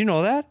 Did you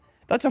know that?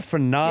 That's a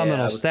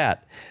phenomenal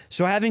stat.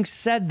 So having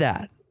said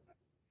that,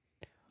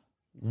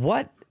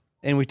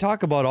 and we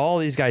talk about all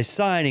these guys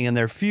signing and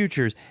their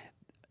futures.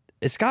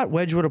 Is Scott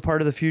Wedgwood a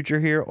part of the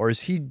future here, or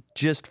is he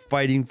just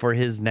fighting for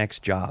his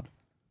next job?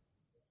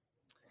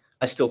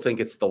 I still think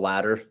it's the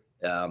latter,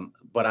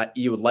 but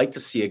you would like to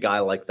see a guy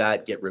like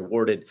that get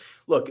rewarded.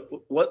 Look,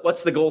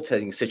 what's the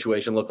goaltending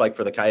situation look like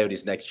for the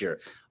Coyotes next year?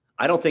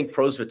 I don't think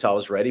Prosvetov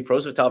is ready.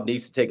 Prosvetov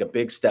needs to take a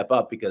big step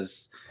up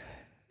because,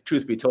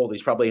 truth be told,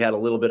 he's probably had a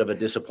little bit of a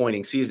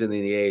disappointing season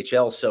in the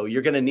AHL. So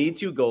you're going to need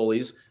two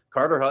goalies.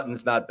 Carter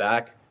Hutton's not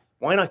back.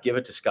 Why not give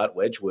it to Scott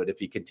Wedgwood if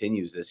he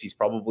continues this? He's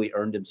probably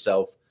earned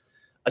himself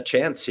a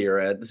chance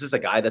here. This is a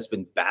guy that's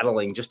been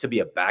battling just to be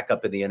a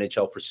backup in the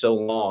NHL for so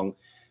long.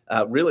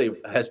 Really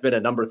has been a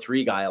number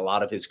 3 guy a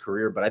lot of his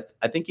career, but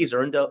I think he's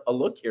earned a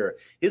look here.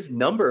 His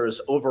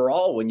numbers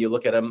overall, when you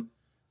look at him,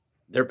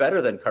 they're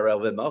better than Karel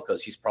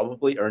Vejmelka's. He's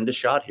probably earned a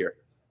shot here.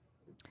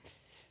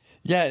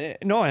 Yeah,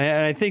 no,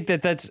 and I think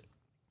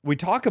we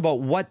talk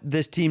about what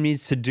this team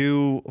needs to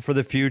do for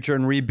the future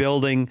and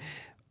rebuilding.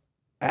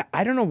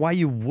 I don't know why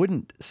you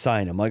wouldn't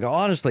sign him. Like,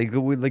 honestly,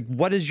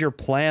 what is your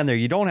plan there?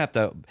 You don't have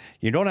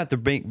to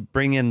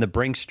bring in the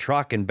Brinks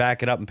truck and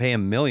back it up and pay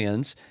him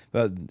millions.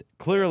 But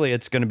clearly,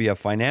 it's going to be a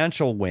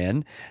financial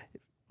win.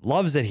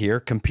 Loves it here,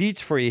 competes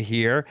for you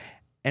here.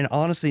 And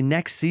honestly,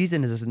 next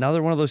season is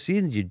another one of those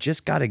seasons you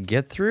just got to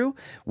get through.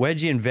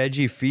 Wedgie and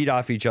Veggie feed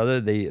off each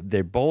other.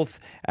 They both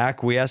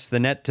acquiesce the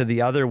net to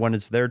the other when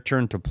it's their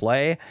turn to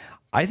play.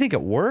 I think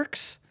it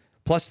works.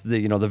 Plus, the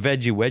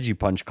veggie wedgie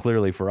punch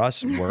clearly for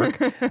us work.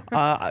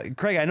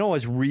 Craig, I know it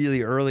was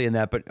really early in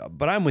that,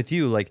 but I'm with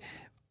you. Like,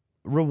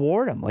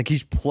 reward him. Like,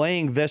 he's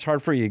playing this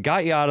hard for you.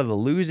 Got you out of the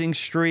losing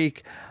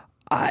streak.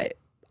 I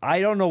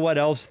don't know what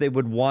else they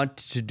would want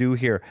to do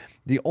here.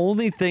 The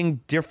only thing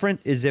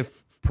different is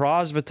if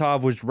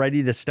Prosvetov was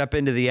ready to step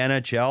into the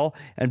NHL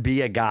and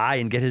be a guy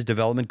and get his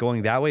development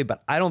going that way,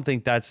 but I don't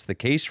think that's the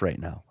case right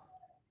now.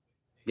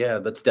 Yeah,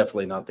 that's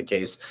definitely not the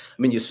case. I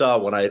mean, you saw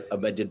when I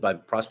did my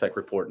prospect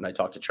report and I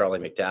talked to Charlie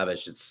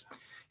McTavish,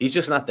 he's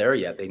just not there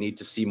yet. They need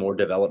to see more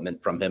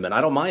development from him. And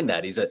I don't mind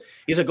that. He's a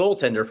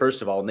goaltender,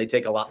 first of all, and they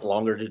take a lot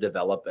longer to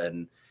develop.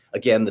 And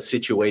again, the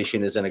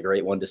situation isn't a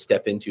great one to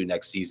step into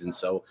next season.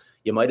 So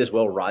you might as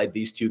well ride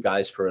these two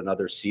guys for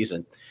another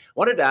season.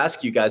 Wanted to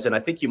ask you guys, and I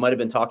think you might have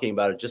been talking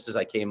about it just as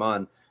I came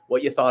on,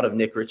 what you thought of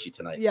Nick Ritchie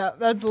tonight. Yeah,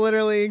 that's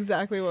literally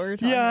exactly what we're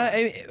talking about.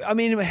 Yeah, I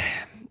mean,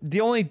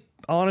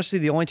 honestly,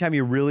 the only time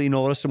you really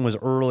noticed him was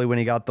early when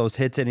he got those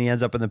hits and he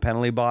ends up in the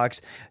penalty box.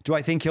 Do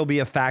I think he'll be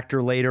a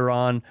factor later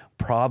on?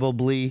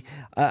 Probably.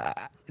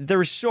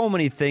 There's so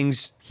many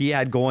things he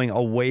had going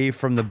away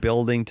from the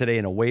building today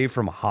and away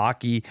from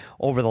hockey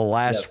over the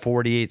last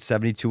 48,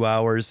 72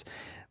 hours.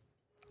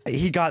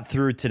 He got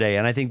through today,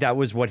 and I think that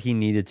was what he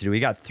needed to do. He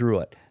got through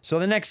it. So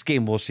the next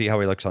game, we'll see how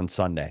he looks on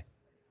Sunday.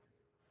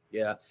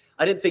 Yeah.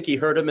 I didn't think he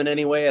hurt him in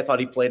any way. I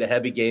thought he played a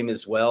heavy game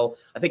as well.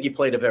 I think he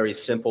played a very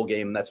simple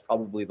game. And that's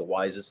probably the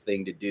wisest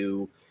thing to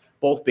do,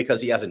 both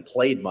because he hasn't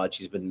played much.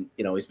 He's been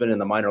in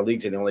the minor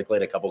leagues and he only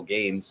played a couple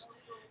games.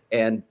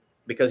 And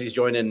because he's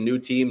joining a new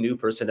team, new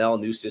personnel,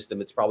 new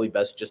system, it's probably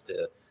best just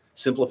to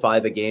simplify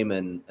the game.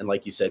 And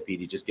like you said,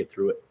 Petey, just get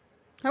through it.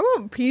 How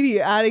about Petey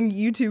adding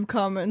YouTube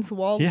comments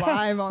while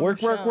live on the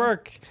show?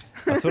 Work.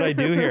 That's what I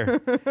do here.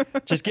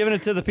 Just giving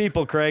it to the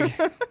people, Craig.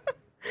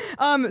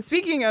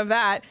 Speaking of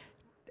that,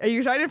 are you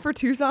excited for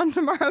Tucson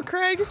tomorrow,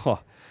 Craig? Oh,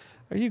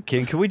 are you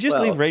kidding? Can we just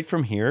leave right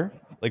from here?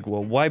 Like,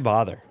 well, why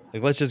bother?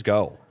 Like, let's just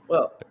go.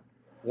 Well,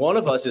 one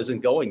of us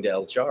isn't going to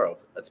El Charro.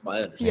 That's my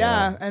understanding.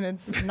 Yeah, and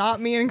it's not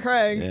me and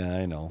Craig. Yeah,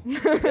 I know.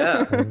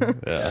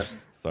 Yeah.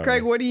 Sorry.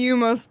 Craig, what are you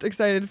most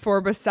excited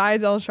for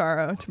besides El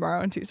Charro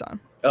tomorrow in Tucson?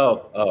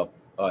 Oh,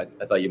 I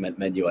thought you meant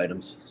menu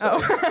items. So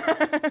is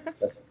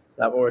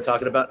that what we're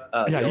talking about?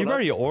 Yeah, you've donuts?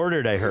 already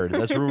ordered, I heard.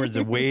 That's rumors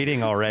of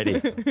waiting already.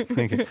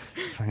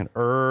 Fucking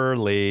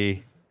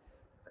early.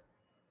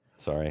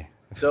 Sorry.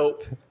 So,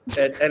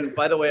 and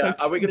by the way,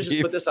 are we going to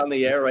just put this on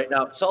the air right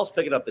now? Saul's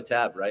picking up the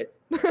tab, right?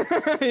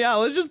 Yeah,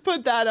 let's just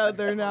put that out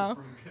there now.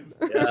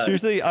 Yeah.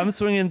 Seriously, I'm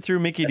swinging through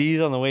Mickey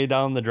D's on the way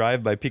down the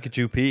drive by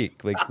Pikachu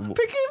Peak. Like,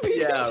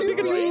 Yeah,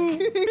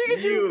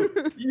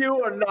 Pikachu.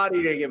 you are not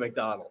eating at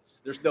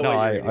McDonald's. There's no no,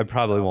 way. I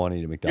probably won't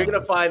eat a McDonald's. You're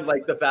gonna find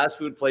like the fast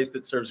food place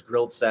that serves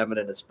grilled salmon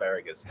and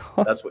asparagus.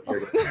 That's what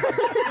you're gonna.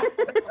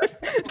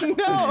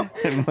 No,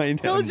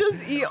 he'll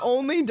just eat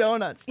only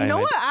donuts. You know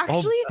what?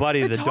 Actually,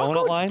 buddy, the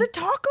donut line? the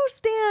taco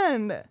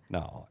stand.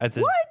 No, at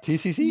the What?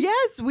 TCC.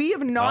 Yes, we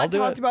have I'll not do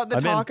talked it. about the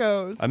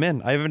tacos. I'm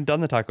in. I haven't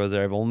done the tacos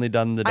there. I've only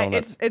done the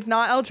donuts. It's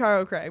not El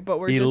Charro, Craig, but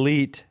we're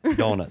elite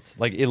donuts,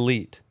 like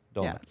elite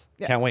donuts.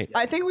 Yeah. Can't wait.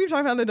 I think we've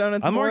talked about the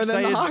donuts I'm more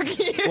than excited. the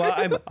hockey.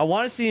 Well, I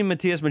want to see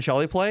Matthias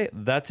Michelli play.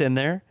 That's in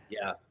there.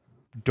 Yeah.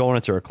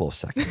 Donuts are a close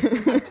second.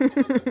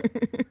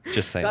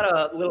 Just saying.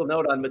 Got a little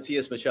note on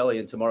Matthias Michelli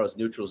in tomorrow's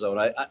Neutral Zone.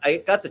 I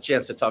got the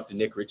chance to talk to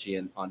Nick Ritchie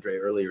and Andre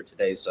earlier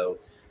today, so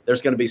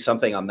there's going to be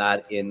something on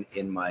that in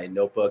my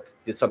notebook.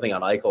 Did something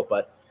on Eichel,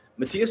 but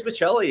Matthias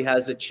Michelli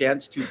has a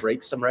chance to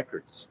break some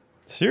records.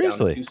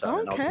 Seriously.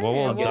 Okay. Well,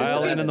 we'll get dial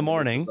into in that the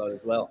morning.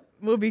 as well.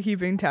 We'll be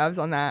keeping tabs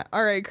on that.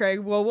 All right, Craig.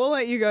 Well, we'll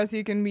let you go so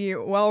you can be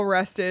well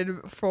rested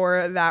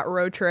for that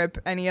road trip.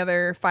 Any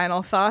other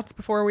final thoughts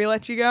before we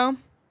let you go?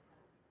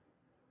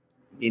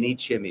 Mini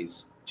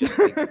chimneys. Just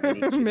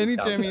think Mini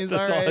chimneys.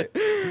 That's All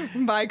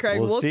right. Bye,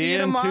 Craig. We'll see you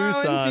in tomorrow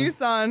in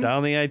Tucson.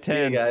 Down the See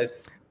you I-10. guys.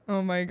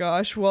 Oh my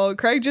gosh. Well,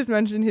 Craig just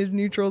mentioned his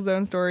Neutral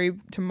Zone story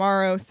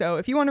tomorrow. So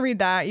if you want to read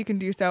that, you can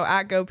do so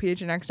at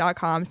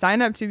gophnx.com.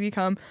 Sign up to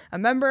become a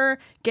member.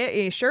 Get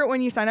a shirt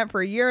when you sign up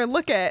for a year.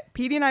 Look at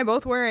Petey and I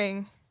both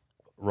wearing.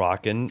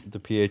 Rocking the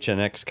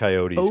PHNX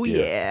Coyotes Oh, gear.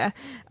 yeah.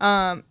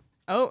 And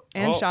Oh.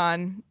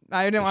 Sean.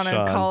 I didn't want to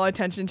Sean. call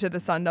attention to the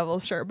Sun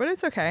Devils shirt, but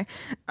it's okay.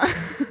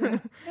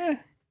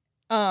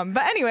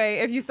 But anyway,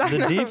 if you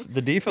sign up.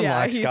 The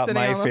Diefenbachs he's got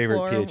sitting my on the favorite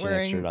floor PHNX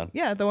wearing- shirt on.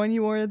 Yeah, the one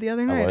you wore the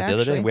other I night, wore it the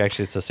other day.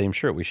 actually. It's the same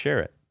shirt. We share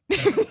it.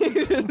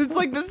 It's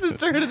like the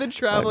sister to the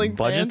traveling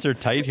Budgets pants. are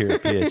tight here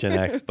at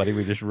PHNX, buddy.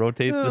 We just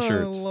rotate the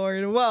shirts. Oh,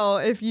 Lord. Well,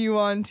 if you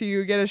want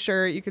to get a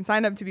shirt, you can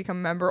sign up to become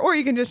a member, or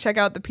you can just check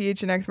out the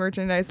PHNX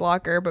merchandise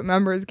locker. But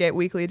members get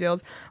weekly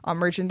deals on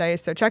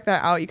merchandise, so check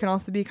that out. You can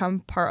also become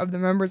part of the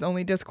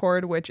members-only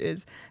Discord, which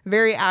is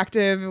very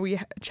active. We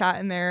chat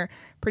in there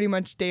pretty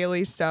much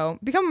daily, so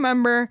become a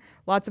member.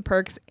 Lots of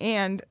perks,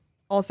 and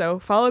also,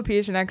 follow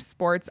PHNX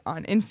Sports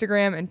on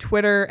Instagram and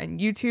Twitter and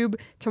YouTube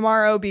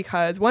tomorrow,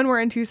 because when we're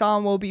in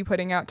Tucson, we'll be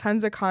putting out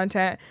tons of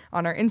content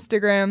on our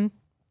Instagram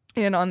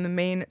and on the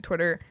main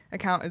Twitter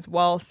account as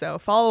well. So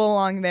follow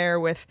along there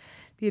with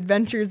the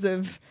adventures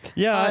of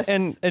us.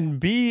 and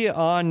be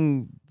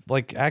on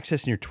like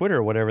accessing your Twitter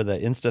or whatever the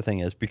Insta thing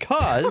is,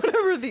 because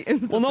Whatever the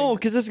Insta well, no, thing-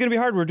 because this is gonna be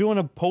hard. We're doing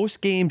a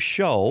post-game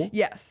show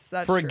Yes,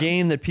 that's for a true.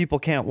 game that people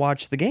can't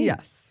watch the game.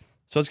 Yes.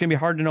 So it's gonna be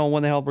hard to know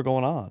when the hell we're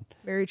going on.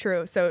 Very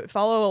true. So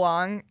follow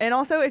along. And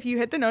also, if you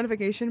hit the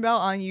notification bell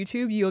on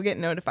YouTube, you'll get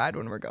notified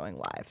when we're going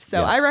live.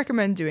 So Yes. I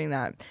recommend doing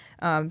that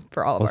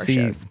for all of our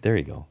shows. There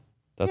you go.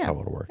 That's Yeah, how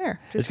it'll work. there.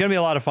 It's Just- gonna be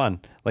a lot of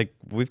fun. Like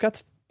we've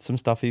got some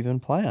stuff even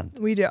planned.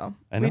 We do.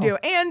 I We know. do.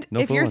 And No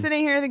if you're fooling. sitting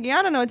here thinking,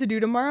 I don't know what to do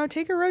tomorrow,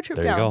 take a road trip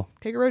There you down. go.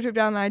 Take a road trip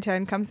down the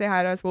I-10. Come say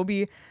hi to us. We'll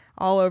be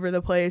all over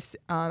the place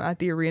at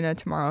the arena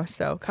tomorrow.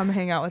 So come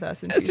hang out with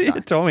us in See, Tucson.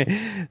 it told me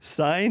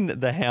sign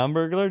the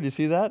Hamburglar. Do you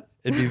see that?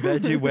 It'd be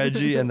Veggie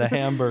Wedgie and the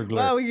Hamburglar.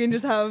 Wow, we can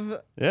just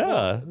have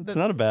Yeah, it's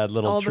not a bad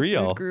little all the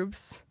trio. food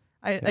groups.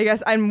 I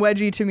guess I'm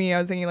wedgie to me. I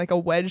was thinking like a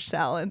wedge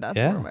salad. That's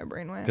Yeah. where my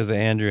brain went. Because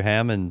Andrew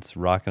Hammond's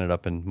rocking it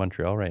up in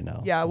Montreal right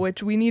now. Yeah, so-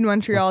 which we need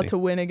Montreal see. to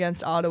win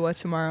against Ottawa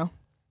tomorrow.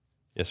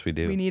 Yes, we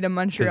do. We need a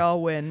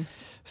Montreal win.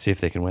 See if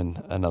they can win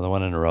another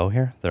one in a row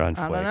here. They're on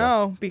I fuego. don't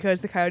know,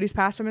 because the Coyotes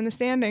passed them in the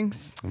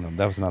standings. No,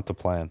 that was not the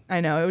plan. I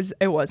know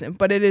it wasn't,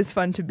 but it is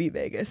fun to beat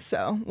Vegas,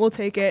 so we'll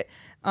take it.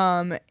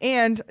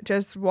 And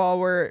just while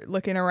we're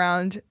looking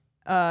around,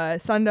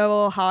 Sun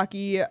Devil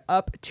hockey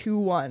up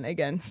 2-1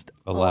 against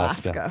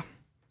Alaska.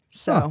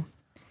 So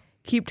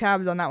keep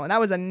tabs on that one. That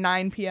was a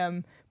 9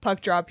 p.m.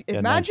 puck drop. Yeah, 9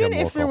 Imagine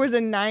p.m. if there local. was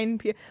a 9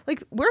 p.m.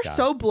 Like, we're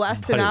so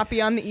blessed to buddy. not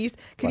be on the East.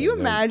 Could Buddy, you there-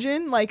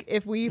 imagine, like,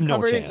 if we No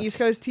covered an chance. East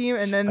Coast team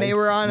and then they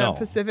were on no. a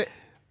Pacific?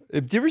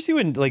 Did you ever see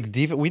when like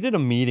we did a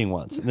meeting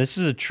once, and this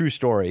is a true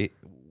story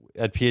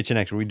at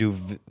PHNX where we do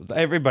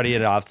everybody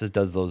at offices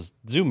does those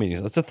Zoom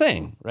meetings. That's a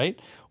thing, right?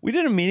 We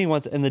did a meeting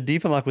once, and the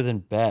Diefenbach was in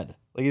bed,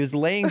 like he was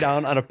laying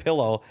down on a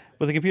pillow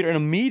with a computer in a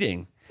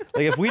meeting.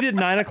 Like if we did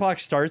 9 o'clock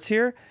starts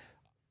here,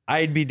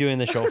 I'd be doing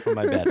the show from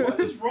my bed. What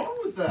is wrong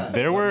with that?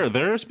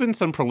 There's been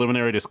some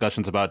preliminary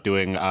discussions about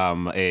doing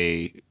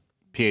a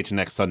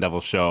PHNX Sun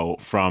Devil show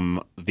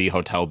from the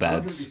hotel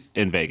beds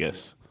in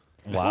Vegas.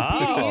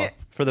 Wow.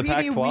 for the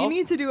Petey, Pac-12. we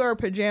need to do our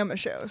pajama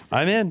shows.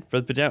 I'm in for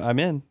the pajama. I'm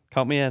in.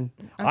 Count me in.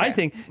 Okay, I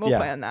think we'll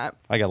plan that.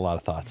 I got a lot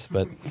of thoughts,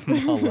 but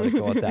I'll let it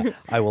go at that.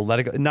 I will let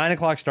it go. 9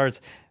 o'clock starts.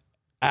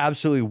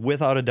 Absolutely,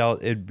 without a doubt,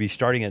 it'd be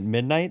starting at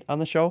midnight on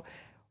the show.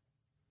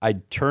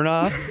 I'd turn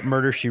off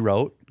Murder, She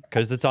Wrote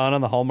because it's on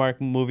the Hallmark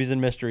Movies and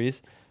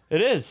Mysteries.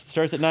 It is. It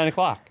starts at 9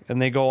 o'clock,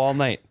 and they go all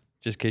night,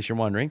 just in case you're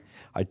wondering.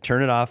 I'd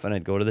turn it off, and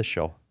I'd go to the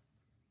show.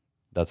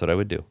 That's what I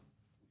would do.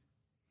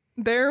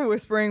 They're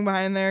whispering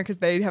behind there because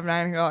they have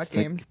 9 o'clock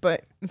games,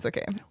 but it's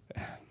okay.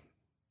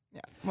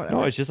 Yeah, whatever.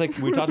 No, it's just like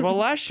we talked about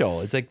last show.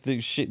 It's like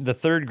the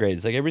third grade.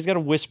 It's like everybody's got to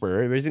whisper.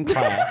 Everybody's in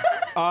class.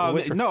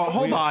 No,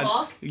 hold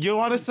on. You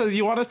want us to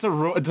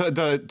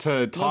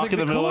talk in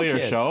the middle of your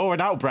show? We're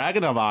not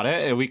bragging about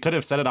it. We could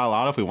have said it out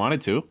loud if we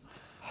wanted to.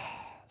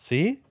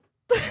 See?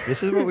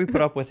 This is what we put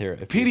up with here.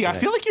 Petey, I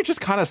feel like you're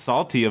just kind of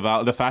salty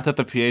about the fact that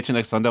the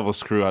PHNX Sun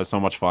Devils crew has so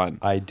much fun.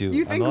 I do.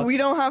 You think we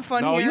don't have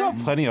fun No, here? you have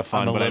plenty of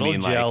fun, I'm a but I little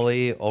mean,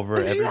 jelly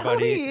over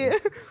everybody Jelly.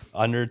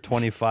 under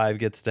 25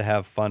 gets to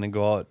have fun and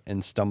go out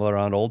and stumble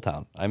around Old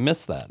Town. I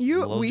miss that. I'm a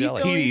little we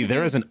jelly. still- Petey,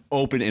 there is an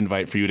open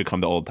invite for you to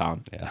come to Old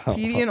Town. Yeah.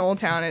 PD in Old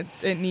Town,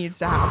 it needs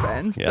to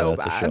happen Yeah, so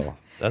that's bad. a show.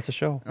 That's a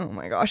show. Oh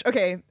my gosh.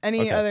 Okay.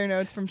 Any Okay. other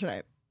notes from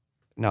tonight?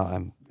 No,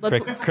 I'm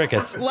Let's-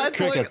 crickets. Let's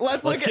Crickets.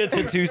 look get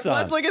to Tucson.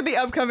 Let's look at the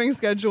upcoming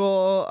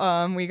schedule.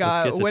 We Let's get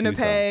got to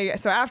Winnipeg.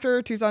 So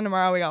after Tucson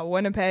tomorrow, we got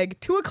Winnipeg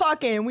 2:00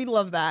 game. We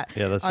love that.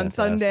 Yeah, that's on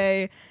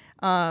fantastic.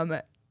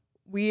 Sunday.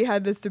 We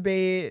had this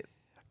debate.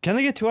 Can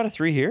they get 2 out of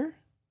 3 here?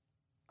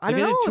 I They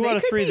don't know. get 2 They out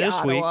of could 3 be this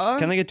Ottawa. week.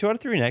 Can they get 2 out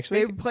of 3 next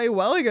They week? play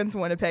well against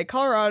Winnipeg,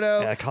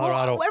 Colorado. Yeah,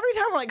 Colorado. Well, every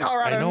time we're like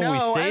Colorado, I know we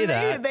no. say And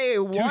that. They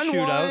Two won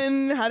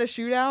shootouts. one, had a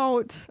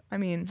shootout. I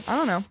mean, I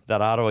don't know.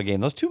 That Ottawa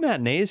game. Those 2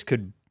 matinees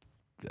could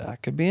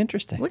be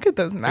interesting. Look at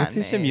those Let's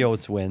see some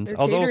matinees. Yotes wins. They're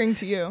Although catering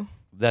to you.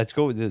 that's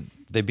go.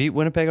 They beat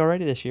Winnipeg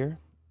already this year.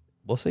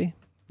 We'll see.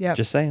 Yeah.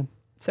 Just saying.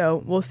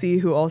 So we'll see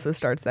who also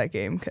starts that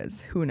game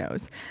because who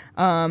knows.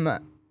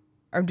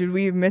 Or did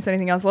we miss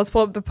anything else? Let's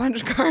pull up the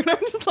punch card. I'm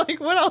just like,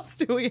 what else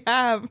do we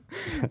have?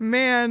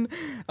 Man.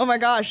 Oh my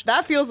gosh.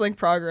 That feels like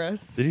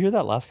progress. Did you hear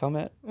that last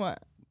comment?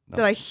 What?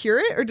 Did I hear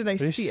it or did I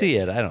Did see you see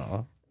it? I don't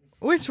know.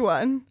 Which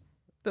one?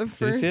 The you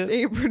first see it?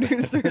 8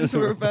 producers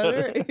were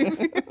better.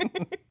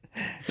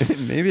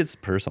 Maybe it's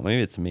personal.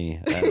 Maybe it's me.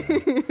 I don't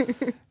know.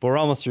 But we're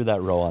almost through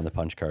that row on the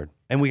punch card,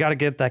 and we got to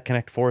get that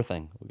Connect 4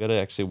 thing. We got to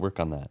actually work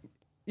on that.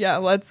 Yeah,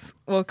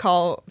 we'll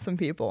call some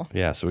people.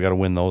 Yeah, so we got to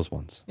win those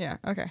ones. Yeah,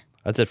 okay.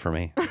 That's it for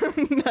me.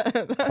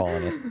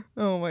 Calling it.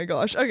 Oh my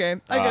gosh. Okay.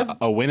 I guess.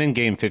 A win in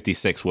game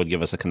 56 would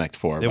give us a Connect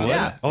 4. It by would. the way.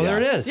 Yeah. Oh, there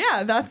it is.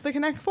 Yeah, that's the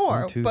Connect 4.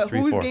 1, 2, but 3,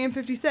 who's 4. game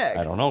 56?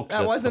 I don't know. 'cause That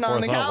that's wasn't the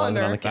on the fourth one. It wasn't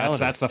calendar. on the calendar.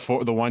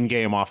 That's the one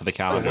game off of the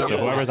calendar. So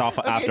whoever's off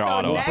after so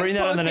Ottawa. next Bring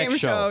that on the post-game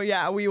next show.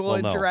 Yeah, we will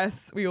We'll know.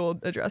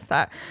 address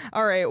that.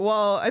 All right.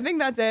 Well, I think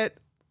that's it.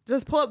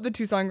 Just pull up the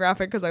Tucson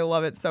graphic because I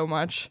love it so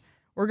much.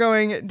 We're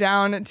going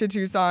down to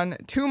Tucson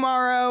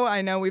tomorrow.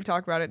 I know we've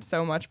talked about it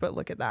so much, but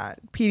look at that.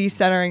 PD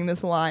centering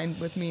this line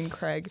with me and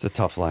Craig. It's a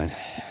tough line.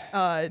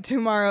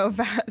 Tomorrow,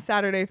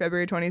 Saturday,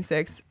 February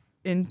 26th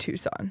in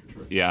Tucson.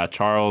 Yeah,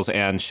 Charles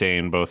and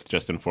Shane both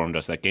just informed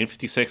us that game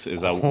 56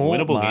 is a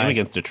winnable my. game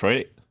against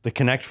Detroit The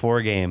Connect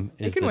 4 game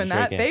They is can the win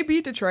Detroit that. game. They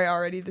beat Detroit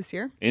already this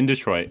year. in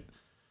Detroit.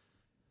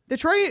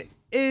 Detroit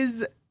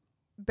is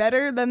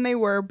better than they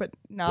were, but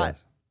not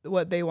Yes.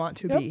 what they want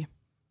to Yep. be.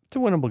 It's a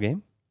winnable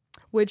game.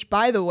 Which,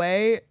 by the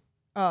way,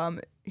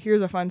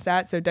 here's a fun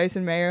stat. So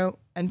Dyson Mayo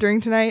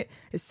entering tonight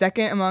is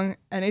second among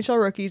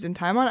NHL rookies in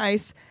time on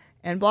ice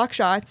and block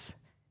shots,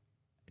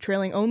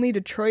 trailing only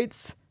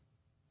Detroit's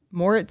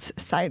Moritz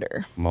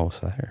Seider.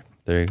 Most there.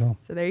 There you go.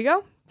 So there you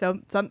go. So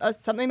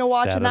something to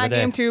watch Stat in of that the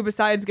day. game too,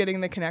 besides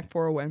getting the Connect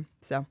 4 win.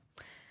 So,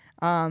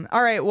 all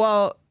right.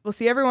 Well, we'll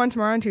see everyone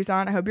tomorrow in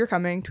Tucson. I hope you're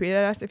coming. Tweet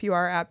at us if you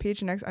are at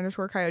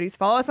PHNX_Coyotes.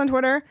 Follow us on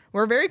Twitter.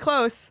 We're very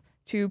close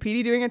to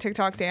PD doing a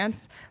TikTok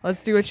dance.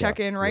 Let's do a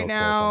check-in right real close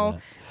on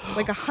now.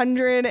 Like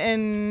 100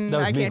 and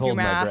I can't do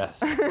math.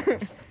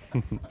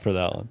 For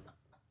that one.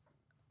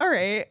 All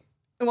right.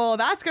 Well,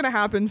 that's going to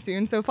happen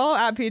soon. So follow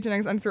at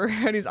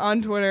PHNX_Coyotes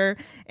on Twitter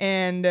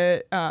and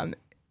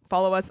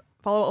follow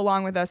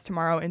along with us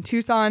tomorrow in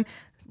Tucson.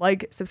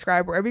 Like,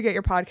 subscribe wherever you get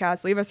your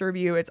podcasts. Leave us a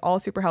review. It's all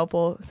super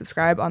helpful.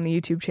 Subscribe on the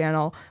YouTube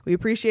channel. We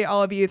appreciate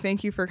all of you.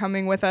 Thank you for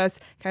coming with us.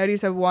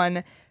 Coyotes have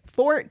won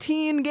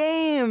 14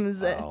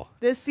 games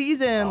this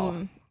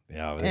season.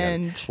 Yeah.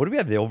 And what do we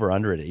have the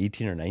over-under at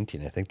 18 or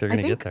 19? I think they're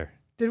going to get there.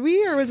 Did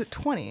we, or was it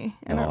 20?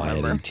 I don't I had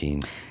remember.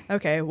 18.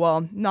 Okay,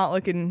 well, not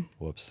looking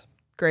Whoops.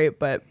 great,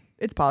 but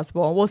it's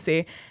possible. We'll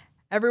see.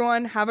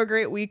 Everyone, have a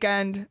great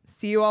weekend.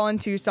 See you all in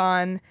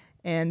Tucson.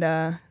 And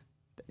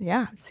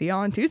yeah, see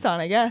y'all in Tucson,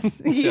 I guess.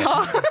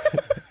 Yeah.